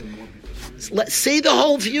 See the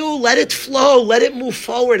whole view, let it flow, let it move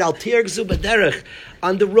forward. Al tirgzu b'derech.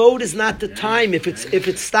 On the road is not the time. If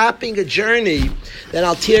it's stopping a journey, then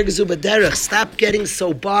al tirgzu b'derech. Stop getting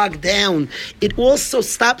so bogged down. It also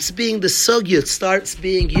stops being the sugya. It starts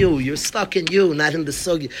being you. You're stuck in you, not in the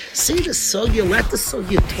sugya. See the sugya. Let the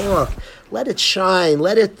sugya talk. Let it shine.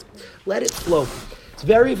 Let it flow. It's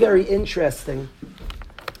very, very interesting.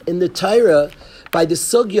 In the Torah, by the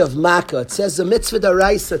sugya of Makkah, it says a mitzvah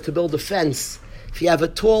d'oraisa to build a fence. If you have a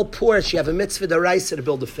tall porch, you have a mitzvah d'oraisa to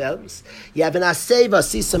build a fence. You have an aseva,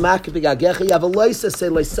 sisa Makkah b'gagecha. You have a loisa, say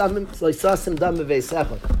loisasim dam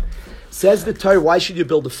v'veisecha. Says the Torah, why should you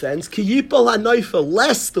build a fence? Ki yipol hanoifel,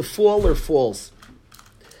 lest the faller falls.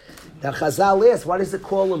 Now Chazal asks, why does it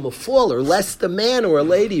call him a faller? Lest the man or a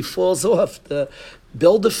lady falls off.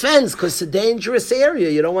 Build a fence, because it's a dangerous area.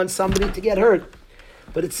 You don't want somebody to get hurt.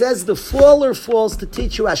 But it says the faller falls to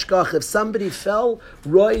teach you hashgacha. If somebody fell,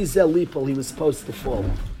 roi zelipol, he was supposed to fall.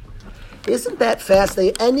 Isn't that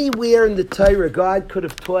fascinating? Anywhere in the Torah, God could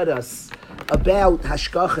have taught us about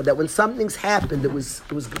hashgacha, that when something's happened, it was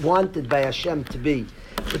wanted by Hashem to be.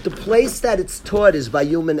 But the place that it's taught is by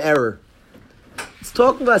human error. It's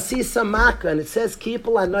talking about sisa makkah, and it says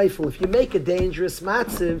kipul hanoifel. If you make a dangerous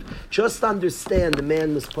matziv, just understand the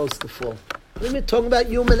man was supposed to fall. We're talking about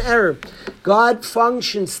human error. God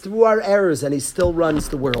functions through our errors, and He still runs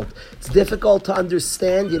the world. It's difficult to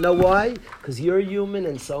understand. You know why? Because you're human,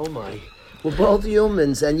 and so am I. We're both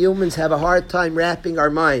humans, and humans have a hard time wrapping our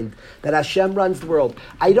mind that Hashem runs the world.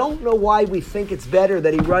 I don't know why we think it's better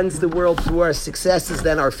that He runs the world through our successes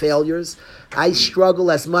than our failures. I struggle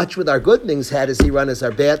as much with our good things, how does He run as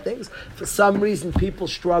our bad things? For some reason, people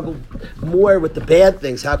struggle more with the bad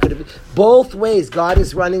things. How could it be? Both ways, God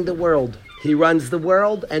is running the world. He runs the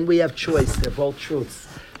world, and we have choice. They're both truths.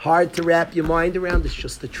 Hard to wrap your mind around, it's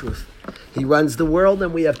just the truth. He runs the world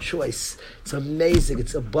and we have choice. It's amazing.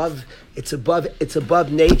 It's above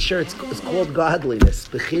nature. It's called godliness.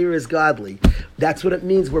 Bechira is godly. That's what it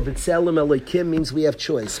means. We're B'Tselem Elokim means we have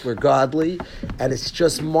choice. We're godly, and it's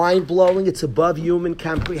just mind-blowing. It's above human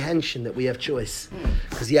comprehension that we have choice.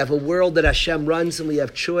 Because you have a world that Hashem runs and we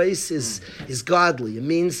have choice is godly. It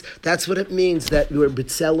means, that's what it means that we're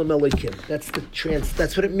B'Tselem Elokim.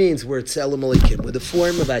 That's what it means we're B'Tselem Elokim. With the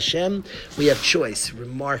form of Hashem, we have choice.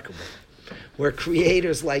 Remarkable. We're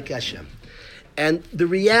creators like Hashem. And the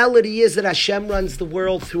reality is that Hashem runs the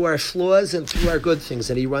world through our flaws and through our good things,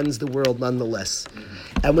 and He runs the world nonetheless.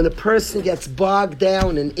 And when a person gets bogged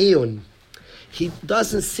down in Iyun, he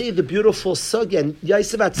doesn't see the beautiful sugya. And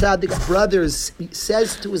Yosef HaTzaddik's brothers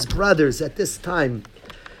says to his brothers at this time,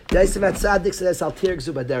 Yosef HaTzaddik says, Al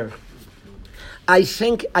tirgzu baderech. I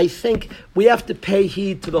think we have to pay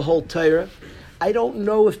heed to the whole Torah. I don't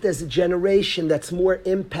know if there's a generation that's more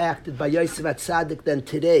impacted by Yosef HaTzaddik than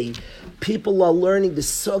today. People are learning the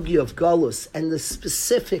sugya of Galus and the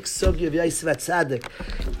specific sugya of Yosef HaTzaddik.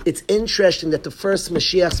 It's interesting that the first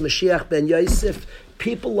Mashiach ben Yosef,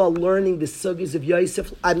 people are learning the sugyas of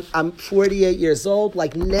Yosef. I'm 48 years old,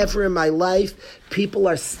 like never in my life. People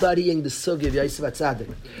are studying the sugya of Yosef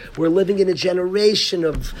HaTzaddik. We're living in a generation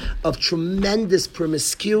of tremendous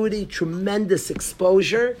promiscuity, tremendous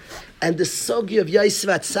exposure, and the sugya of Yosef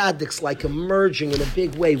HaTzaddik's like emerging in a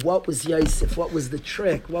big way. What was Yosef? What was the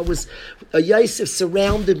trick? What was a Yosef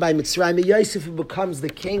surrounded by Mitzrayim? A Yosef who becomes the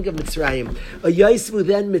king of Mitzrayim. A Yosef who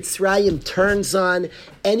then Mitzrayim turns on.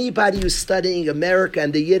 Anybody who's studying America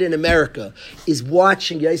and the Yid in America is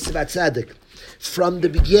watching Yosef HaTzaddik. From the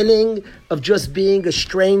beginning of just being a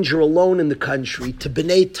stranger alone in the country, to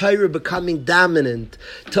B'nai Torah becoming dominant,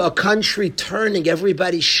 to a country turning,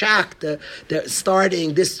 everybody shocked. They're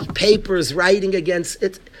starting, this paper's writing against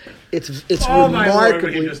it. It's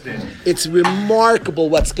remarkable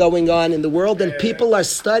what's going on in the world, and people are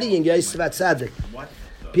studying Yosef HaTzaddik.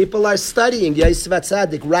 People are studying Yosef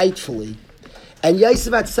HaTzaddik rightfully. And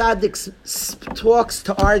Yosef HaTzaddik talks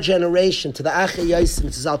to our generation, to the Achei Yosef,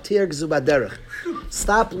 and says, Al tirgzu baderech.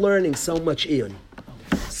 Stop learning so much Iyun.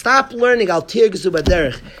 Stop learning Al tirgzu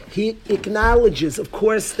baderech. He acknowledges, of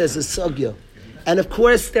course, there's a sugya. And of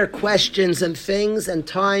course, there are questions and things and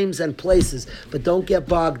times and places. But don't get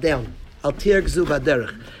bogged down. Al tirgzu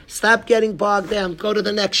baderech. Stop getting bogged down. Go to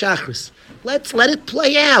the next Shachris. Let it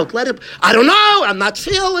play out. I don't know. I'm not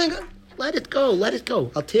feeling it. Let it go.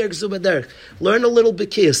 Al tirgzu baderech. Learn a little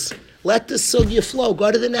B'kiyas. Let the sugya flow.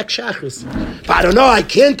 Go to the next Shachris. But I don't know. I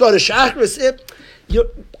can't go to Shachris.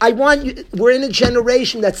 We're in a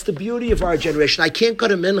generation. That's the beauty of our generation. I can't go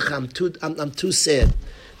to Mincha. I'm too sad.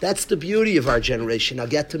 That's the beauty of our generation. I'll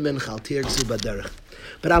get to Mincha. Al tirgzu baderech.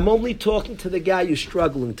 But I'm only talking to the guy who's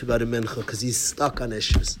struggling to go to Mincha because he's stuck on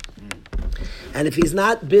issues. And if he's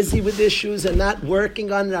not busy with issues and not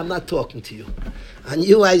working on it, I'm not talking to you. On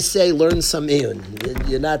you, I say, learn some Iyun.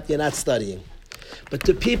 You're not studying. But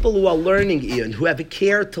to people who are learning Iyun, who have a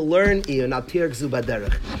care to learn Iyun, Al tirgzu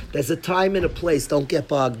baderech. There's a time and a place. Don't get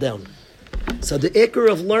bogged down. So the ikar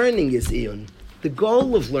of learning is Iyun. The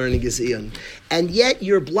goal of learning is Iyun. And yet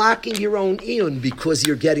you're blocking your own Iyun because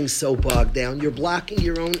you're getting so bogged down. You're blocking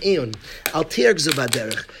your own Iyun. Al tirgzu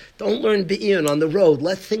baderech. Don't learn Be'iyun on the road.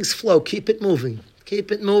 Let things flow. Keep it moving.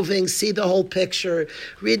 Keep it moving. See the whole picture.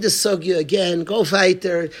 Read the sugya again. Go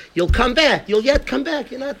weiter. You'll come back. You'll yet come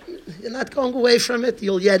back. You're not going away from it.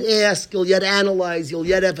 You'll yet ask. You'll yet analyze. You'll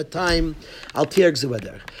yet have a time. Al tirgzu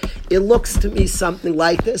baderech. It looks to me something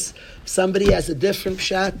like this. Somebody has a different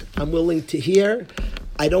shot. I'm willing to hear.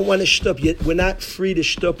 I don't want to shtup. We're not free to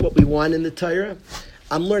shtup what we want in the Torah.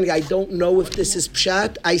 I'm learning. I don't know if this is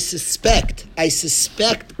pshat. I suspect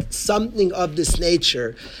something of this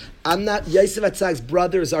nature. I'm not. Yosef HaTzaddik's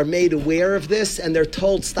brothers are made aware of this, and they're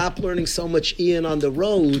told, "Stop learning so much Iyun on the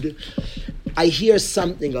road." I hear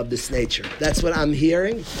something of this nature. That's what I'm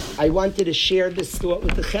hearing. I wanted to share this thought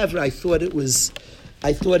with the Chevra. I thought it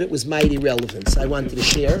was mighty relevant. So I wanted to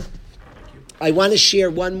share. I want to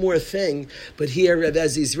share one more thing, but here Reb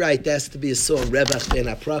Ezzi's right. There has to be a song, Rebach ben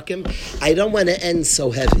Aprakim. I don't want to end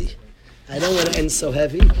so heavy.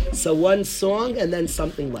 So one song and then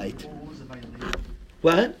something light.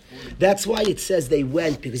 What? That's why it says they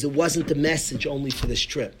went, because it wasn't the message only for this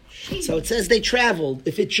trip. So it says they traveled.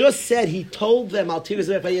 If it just said he told them, then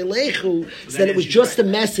it was just a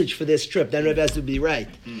message for this trip. Then Rebbe Ezra would be right.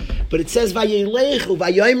 But it says Vayelechu,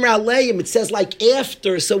 Vayomer Aleim. It says like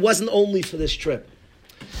after, so it wasn't only for this trip.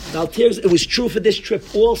 Now, it was true for this trip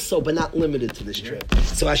also, but not limited to this trip.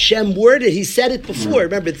 So Hashem worded, he said it before.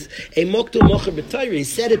 Remember, it's a Moktu Mocher B'Torah, he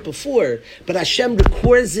said it before, but Hashem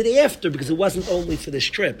records it after because it wasn't only for this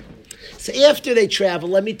trip. So after they travel,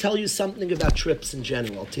 let me tell you something about trips in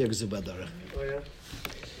general. Rebbe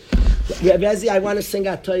Ezra, I want to sing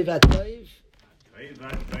Atoiv Atoiv.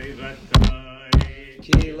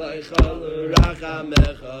 Ki lo ychol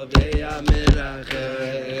rachamecha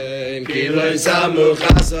ve'yamirachem Ki lo yisamu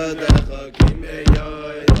chasadecha Ki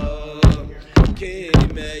me'yoylam Ki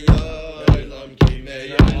me'yoylam Ki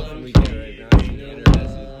me'yoylam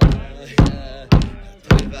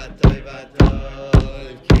Atoiv atoiv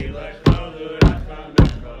atoiv Ki lo ychol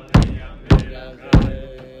rachamecha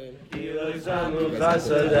ve'yamirachem Ki lo yisamu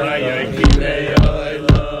chasadecha Ki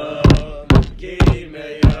me'yoylam Ki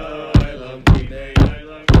me'yoylam Ki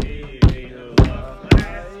me'yoylam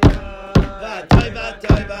Atoy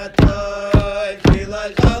vatoy, ki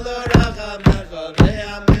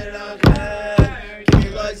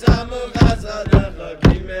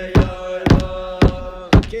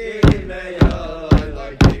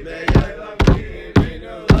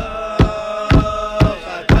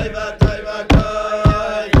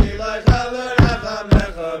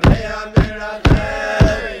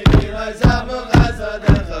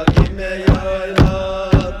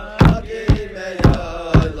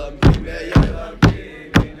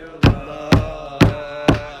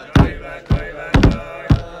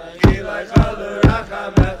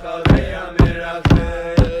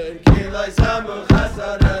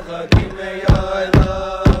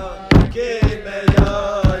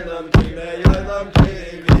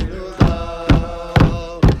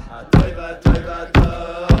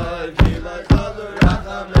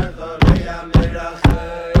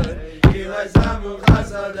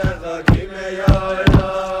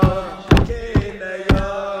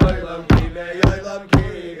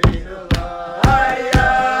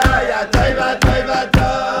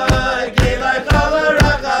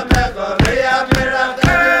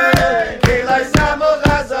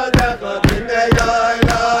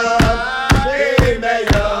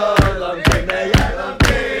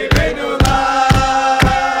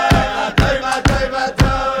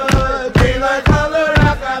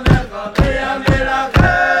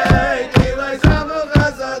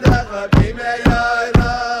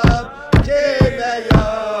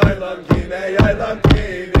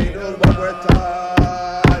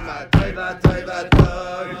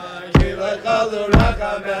lo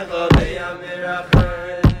ychol rachamecha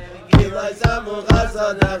ve'yamirachem, ki lo yisamu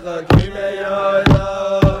chasadecha, ki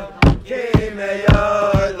me'yoylam, ki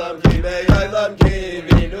me'yoylam, ki me'yoylam, ki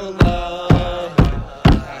me'yoylam.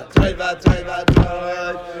 Atoy vatoy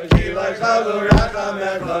vatoy, ki lo ychol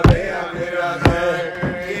rachamecha ve'yamirachem,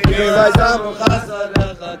 ki lo yisamu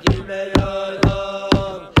chasadecha, ki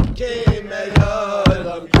me'yoylam, ki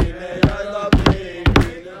me'yoylam, ki me'yoylam.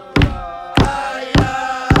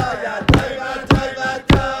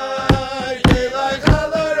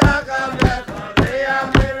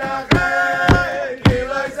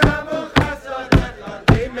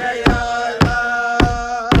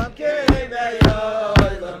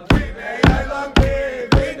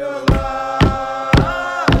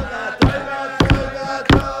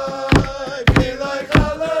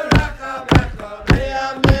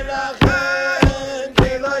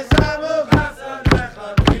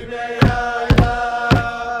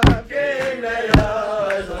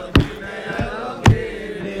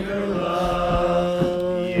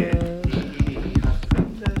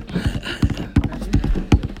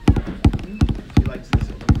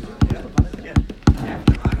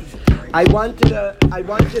 I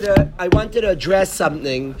wanted to address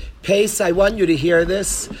something. Pace, I want you to hear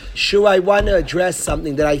this. Shu, I want to address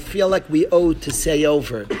something that I feel like we owe to say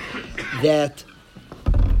over. That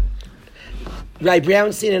Rabbi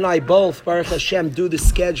Brownstein and I both, Baruch Hashem, do the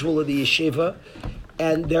schedule of the yeshiva.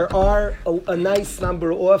 And there are a nice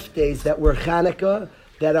number of off days that were Hanukkah,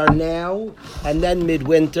 that are now, and then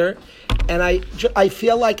midwinter. And I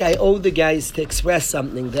feel like I owe the guys to express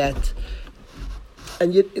something that...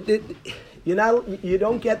 And you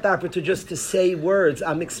don't get the opportunity just to say words.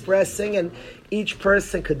 I'm expressing, and each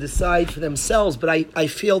person could decide for themselves, but I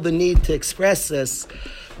feel the need to express this,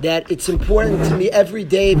 that it's important to me. Every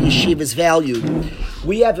day of yeshiva is valued.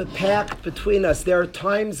 We have a pact between us. There are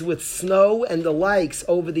times with snow and the likes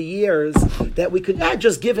over the years that we could not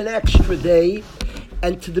just give an extra day,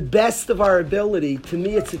 And to the best of our ability, to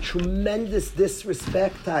me it's a tremendous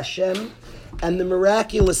disrespect to Hashem and the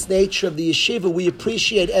miraculous nature of the yeshiva we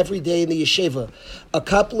appreciate every day in the yeshiva. A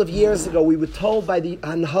couple of years ago, we were told by the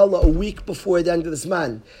Anhala a week before the end of the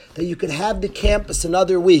Zman that you could have the campus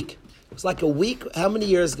another week. It was like a week. How many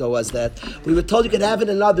years ago was that? We were told you could have it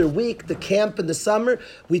another week, the camp in the summer.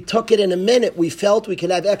 We took it in a minute. We felt we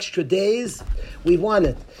could have extra days. We won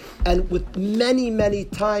it. And with many, many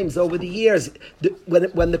times over the years,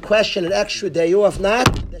 when the question, an extra day off,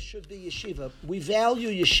 not, there should be yeshiva. We value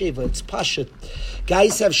yeshiva. It's pashut.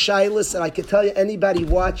 Guys have shilas, and I can tell you, anybody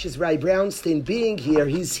watches Ray Brownstein being here,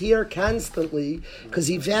 he's here constantly because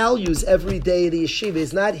he values every day of the yeshiva.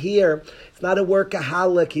 He's not here. It's not a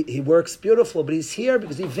workaholic. He works beautiful, but he's here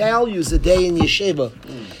because he values a day in yeshiva.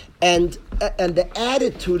 And the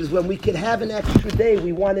attitude is when we can have an extra day,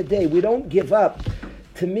 we want a day. We don't give up.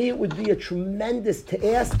 To me, it would be a tremendous,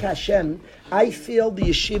 to ask Hashem, I feel the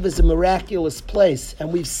yeshiva is a miraculous place,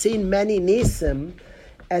 and we've seen many nisim,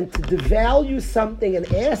 and to devalue something and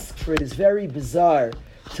ask for it is very bizarre.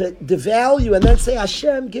 To devalue and then say,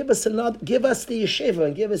 Hashem, give us the yeshiva,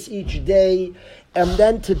 and give us each day, and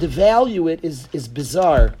then to devalue it is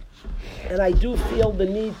bizarre. And I do feel the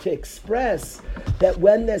need to express that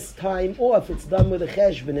when there's time off, it's done with a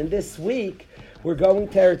cheshbon. And this week, we're going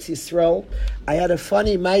to Eretz Yisrael. I had a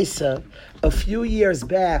funny maisa. A few years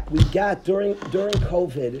back, we got during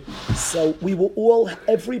COVID, so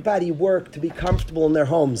everybody worked to be comfortable in their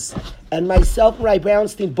homes. And myself and Ray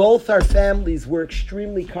Brownstein, both our families were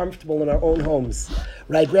extremely comfortable in our own homes.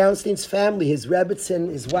 Ray Brownstein's family, his Rebbitzin,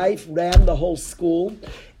 his wife, ran the whole school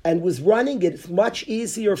and was running it. It's much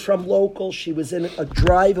easier from local. She was in a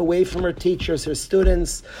drive away from her teachers, her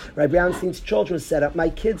students. Rabbi Brownstein's children was set up. My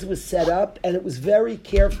kids was set up, and it was very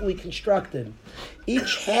carefully constructed.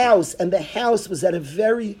 Each house, and the house was at a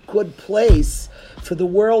very good place for the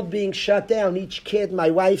world being shut down. Each kid, my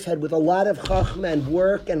wife had, with a lot of chachma and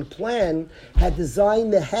work and plan, had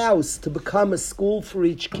designed the house to become a school for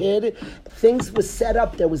each kid. Things were set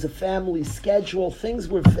up. There was a family schedule. Things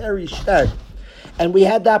were very stark. And we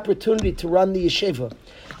had the opportunity to run the yeshiva.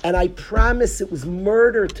 And I promise it was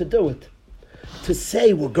murder to do it. To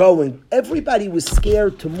say we're going. Everybody was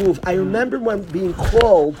scared to move. I remember when being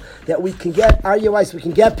called that we can get RUIs, we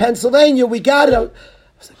can get Pennsylvania, we got it. I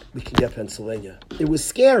was like, we can get Pennsylvania. It was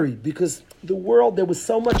scary because the world, there was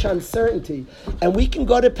so much uncertainty. And we can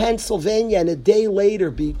go to Pennsylvania and a day later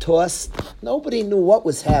be tossed. Nobody knew what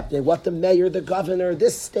was happening, what the mayor, the governor,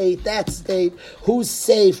 this state, that state, who's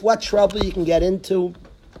safe, what trouble you can get into.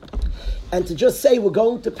 And to just say we're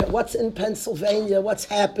going to, what's in Pennsylvania, what's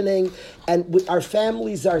happening, and our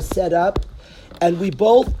families are set up, and we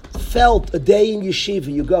both felt a day in yeshiva.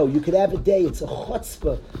 You go, you could have a day. It's a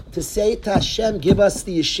chutzpah to say to Hashem, give us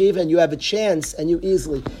the yeshiva, and you have a chance, and you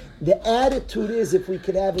easily. The attitude is, if we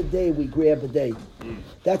could have a day, we grab a day.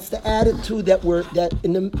 That's the attitude there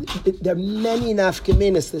are many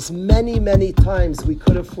nafkaminas. There's many times we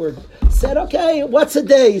could have said, okay, what's a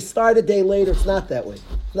day? Start a day later. It's not that way.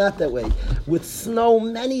 Not that way. With snow,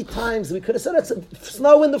 many times we could have said, it's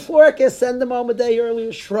snow in the forecast, send them home a day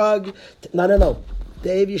earlier, shrug. No.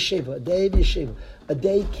 Day of yeshiva. A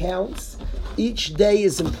day counts. Each day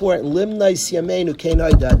is important. Limnais yameinu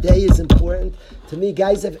keinoida. A day is important. To me,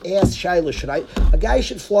 guys have asked Shiloh, a guy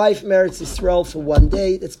should fly from Eretz Yisrael for one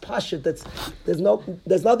day. It's pashut.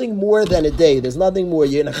 There's nothing more than a day. There's nothing more.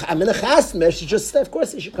 I'm in a chasna. Of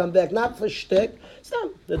course, he should come back. Not for shtick. It's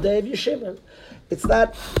not the day of yeshiva. It's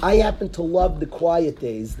not, I happen to love the quiet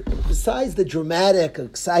days. Besides the dramatic,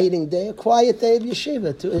 exciting day, a quiet day of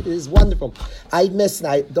yeshiva, it is wonderful. I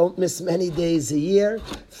don't miss many days a year.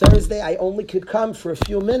 Thursday, I only could come for a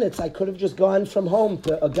few minutes. I could have just gone from home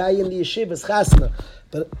to a guy in the yeshiva's chasna.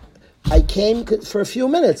 But I came for a few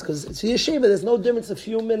minutes, because it's yeshiva. There's no difference, a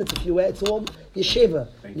few minutes, it's all yeshiva.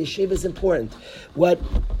 Yeshiva is important.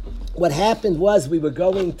 What happened was we were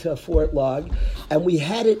going to Fort Log, and we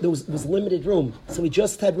had there was limited room. So we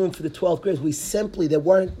just had room for the 12th graders. There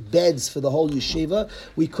weren't beds for the whole yeshiva.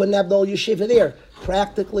 We couldn't have the whole yeshiva there.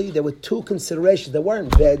 Practically, there were two considerations. There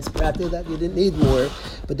weren't beds, practically, that you didn't need more,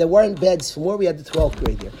 but there weren't beds for more. We had the 12th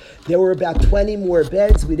grade here. There were about 20 more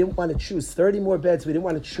beds. We didn't want to choose 30 more beds. We didn't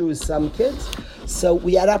want to choose some kids. So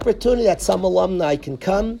we had opportunity that some alumni can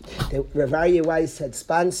come. Rav Aryeh Weiss had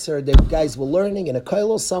sponsored, the guys were learning in a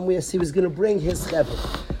kollel somewhere, so he was going to bring his chevra.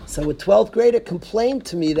 So a 12th grader complained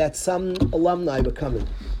to me that some alumni were coming.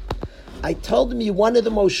 I told him, you're one of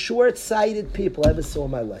the most short-sighted people I ever saw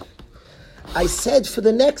in my life. I said, for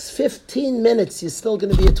the next 15 minutes, you're still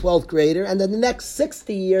going to be a 12th grader, and then the next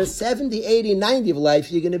 60 years, 70, 80, 90 of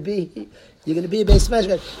life, you're going to be You're going to be a Beis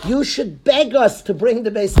Medrash. You should beg us to bring the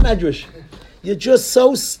Beis Medrash. You're just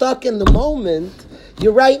so stuck in the moment.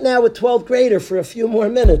 You're right now a 12th grader for a few more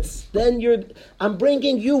minutes. I'm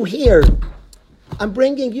bringing you here. I'm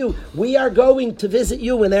bringing you. We are going to visit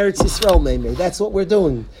you in Eretz Yisrael, Meimei. That's what we're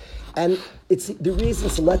doing. And it's the reason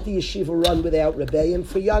to let the yeshiva run without Rebbeim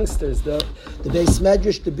for youngsters. The Beis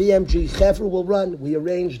Medrash, the BMG Chevra will run. We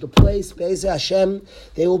arrange the place. Be'ez Hashem,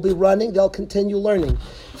 they will be running. They'll continue learning.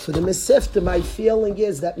 For the Mesifta, my feeling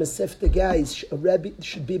is that Mesifta guys, a Rebbe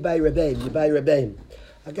should be by Rebbeim. You by Rebbeim.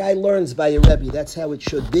 A guy learns by a Rebbe. That's how it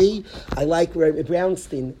should be. I like Rebbe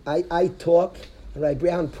Brownstein. I talk, and Rebbe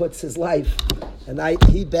Brown puts his life, and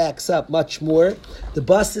he backs up much more. The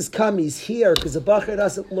bus is come. He's here because a Bacher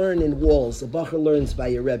doesn't learn in walls. A Bacher learns by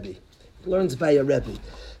a Rebbe. He learns by a Rebbe.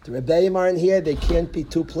 The Rebbeim aren't here. They can't be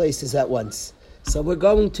two places at once. So we're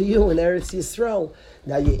going to you in Eretz Yisrael.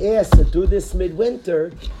 Now you ask to do this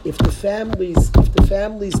midwinter. If the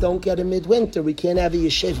families don't get a midwinter, we can't have a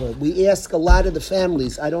yeshiva. We ask a lot of the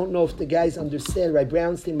families. I don't know if the guys understand. Right,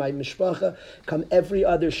 Brownstein, my mishpacha, come every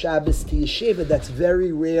other Shabbos to yeshiva. That's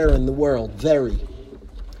very rare in the world. Very.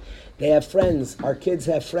 They have friends. Our kids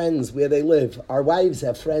have friends where they live. Our wives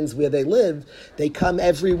have friends where they live. They come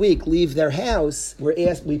every week, leave their house.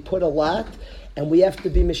 We put a lot. And we have to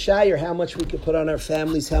be mishayir how much we could put on our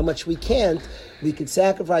families, how much we can't. We could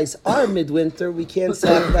sacrifice our midwinter. We can't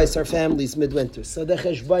sacrifice our families midwinter. So the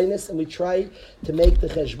cheshbainis, and we try to make the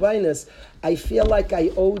cheshbainis. I feel like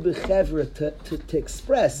I owe the chevra to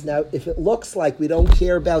express. Now, if it looks like we don't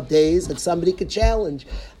care about days, and somebody could challenge,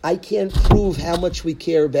 I can't prove how much we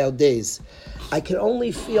care about days. I can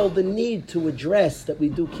only feel the need to address that we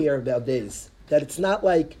do care about days. That it's not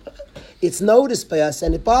like, it's noticed by us,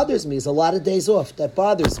 and it bothers me. There's a lot of days off. That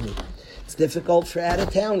bothers me. It's difficult for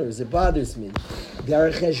out-of-towners. It bothers me.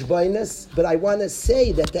 But I want to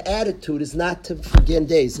say that the attitude is not to forget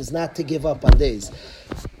days. It's not to give up on days.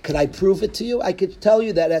 Could I prove it to you? I could tell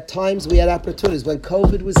you that at times we had opportunities. When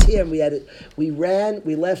COVID was here,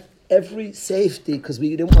 we left every safety because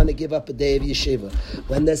we didn't want to give up a day of yeshiva.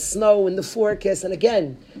 When there's snow in the forecast, and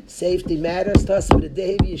again, safety matters to us, but a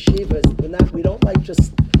day of yeshiva, we don't like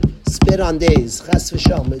just spit on days. Chas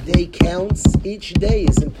v'shalom. A day counts. Each day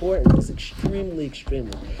is important. It's extremely,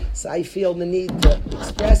 extremely. So I feel the need to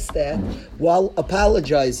express that while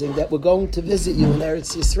apologizing that we're going to visit you in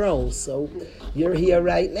Eretz Yisrael. So you're here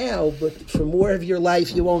right now, but for more of your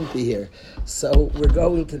life, you won't be here. So we're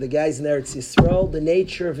going to the guys in Eretz Yisrael. The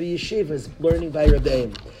nature of a yeshiva is learning by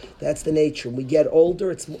Rebbeim. That's the nature. When we get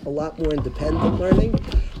older, it's a lot more independent learning.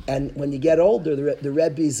 And when you get older, the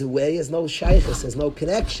Rebbe's away, there's no shaychus, there's no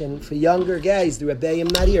connection. For younger guys, the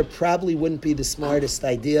Rebbeim not here probably wouldn't be the smartest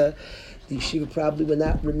idea. The yeshiva probably would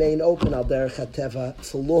not remain open al derech hateva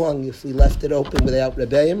for long if we left it open without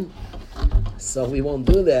Rebbeim. So we won't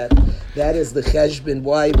do that. That is the cheshbon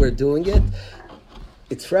why we're doing it.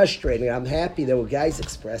 It's frustrating. I'm happy that guys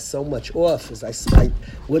express so much off, as I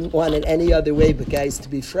wouldn't want it any other way but guys to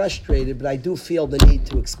be frustrated, but I do feel the need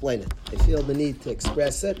to explain it. I feel the need to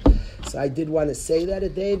express it. So I did want to say that a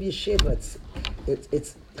day of yeshiva.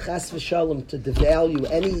 It's chas v'shalom to devalue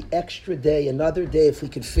any extra day, another day, if we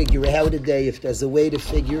could figure out a day, if there's a way to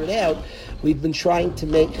figure it out. We've been trying to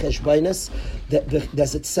make cheshbainas.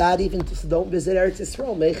 Does it sad even to don't visit Eretz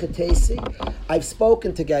Yisrael? I've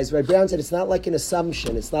spoken to guys. Right, Brown said it's not like an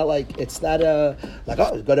assumption. It's not like go to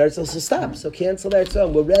Eretz Yisrael, so stop. So cancel Eretz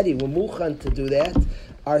Yisrael. We're ready. We're muchan to do that.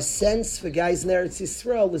 Our sense for guys in Eretz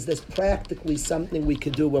Yisrael is there's practically something we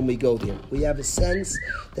could do when we go there. We have a sense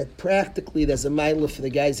that practically there's a mila for the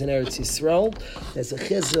guys in Eretz Yisrael. There's a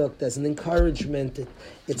chizuk, there's an encouragement.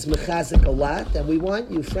 It's mechazik a lot, and we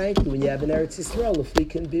want you, frankly, when you have an Eretz Yisrael, if we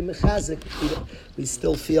can be mechazik, we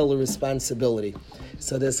still feel a responsibility.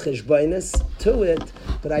 So there's cheshbainis to it,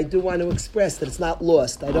 but I do want to express that it's not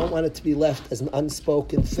lost. I don't want it to be left as an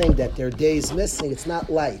unspoken thing, that there are days missing. It's not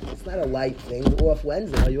light. It's not a light thing. You're off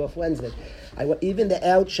Wednesday. Are you off Wednesday? Even the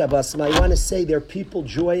out Shabbos, I want to say there are people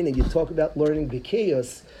joining. You talk about learning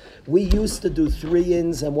Bikiyos. We used to do 3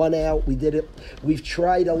 ins and 1 out. We did it. We've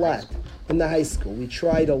tried a lot in the high school. We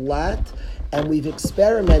tried a lot, and we've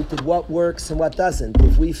experimented what works and what doesn't.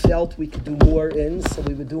 If we felt we could do more ins, so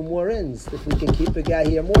we would do more ins. If we can keep a guy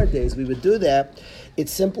here more days, we would do that. It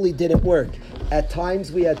simply didn't work. At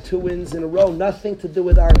times we had 2 ins in a row, nothing to do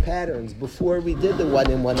with our patterns. Before we did the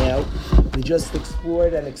 1 in, 1 out, we just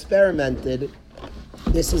explored and experimented.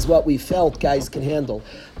 This is what we felt guys can handle.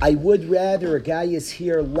 I would rather a guy is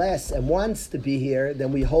here less and wants to be here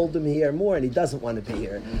than we hold him here more and he doesn't want to be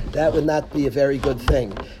here. That would not be a very good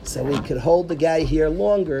thing. So we could hold the guy here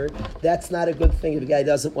longer. That's not a good thing if the guy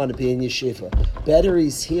doesn't want to be in yeshiva. Better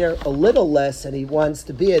he's here a little less and he wants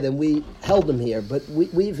to be here than we held him here. But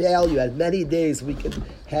we value at many days we could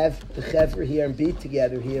have the chevra here and be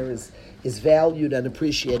together here is valued and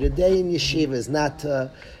appreciated. A day in yeshiva is not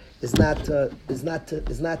to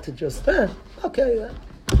just okay.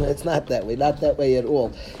 It's not that way. Not that way at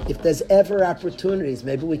all. If there's ever opportunities,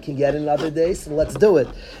 maybe we can get another day. So let's do it.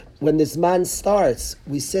 When this man starts,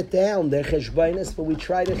 we sit down. They're cheshbainis, but we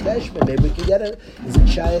try to cheshbon. Maybe we can get it. Is it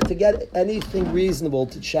shayat to get anything reasonable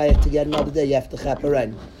to shayat to get another day? You have to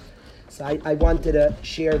chaperein. So I wanted to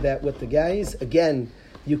share that with the guys again.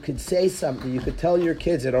 You could say something, you could tell your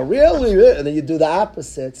kids, really, and then you do the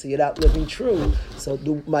opposite, so you're not living true. So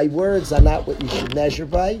my words are not what you should measure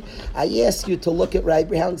by. I ask you to look at Rabbi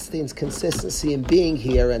Brownstein's consistency in being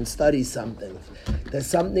here and study something. There's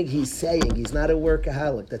something he's saying. He's not a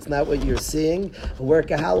workaholic. That's not what you're seeing. A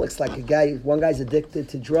workaholic's like a guy, one guy's addicted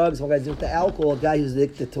to drugs, one guy's addicted to alcohol, a guy who's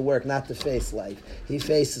addicted to work, not to face life. He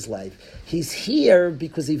faces life. He's here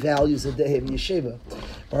because he values a day of yeshiva.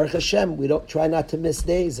 Baruch Hashem, we don't try not to miss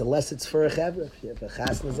days unless it's for a chevra. If a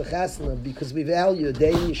chasna is a chasna, because we value a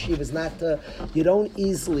day in yeshiva is not you don't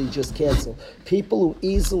easily just cancel. People who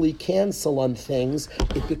easily cancel on things,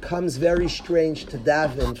 it becomes very strange to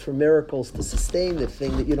daven for miracles to sustain the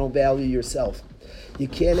thing that you don't value yourself. You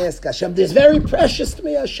can't ask Hashem, this is very precious to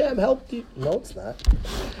me, Hashem, help you. No, it's not.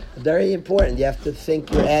 Very important. You have to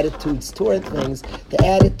think your attitudes toward things. The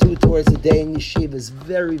attitude towards the day in yeshiva is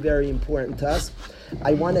very, very important to us.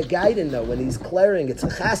 I want a guy to know when he's clearing, it's a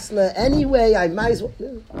chasna anyway, I might as well,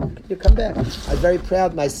 you come back. I'm very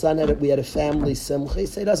proud. My son we had a family simcha. He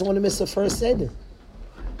said he doesn't want to miss the first seder.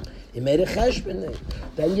 He made a cheshbon.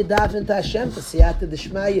 Then you daven to Hashem for siyata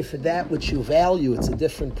d'shmaya for that which you value. It's a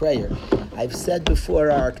different prayer. I've said before,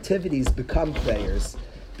 our activities become prayers.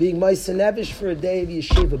 Being Ma'aseh Nevish for a day of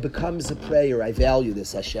yeshiva becomes a prayer. I value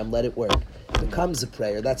this, Hashem, let it work. It becomes a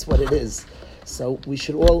prayer. That's what it is. So we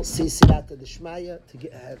should all see siyata d'shmaya.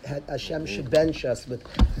 Hashem should bench us with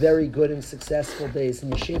very good and successful days in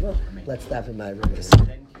yeshiva. Let's daven my rivers.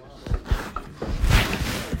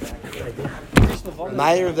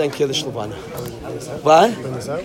 Meyer then Kiddush Levana. What?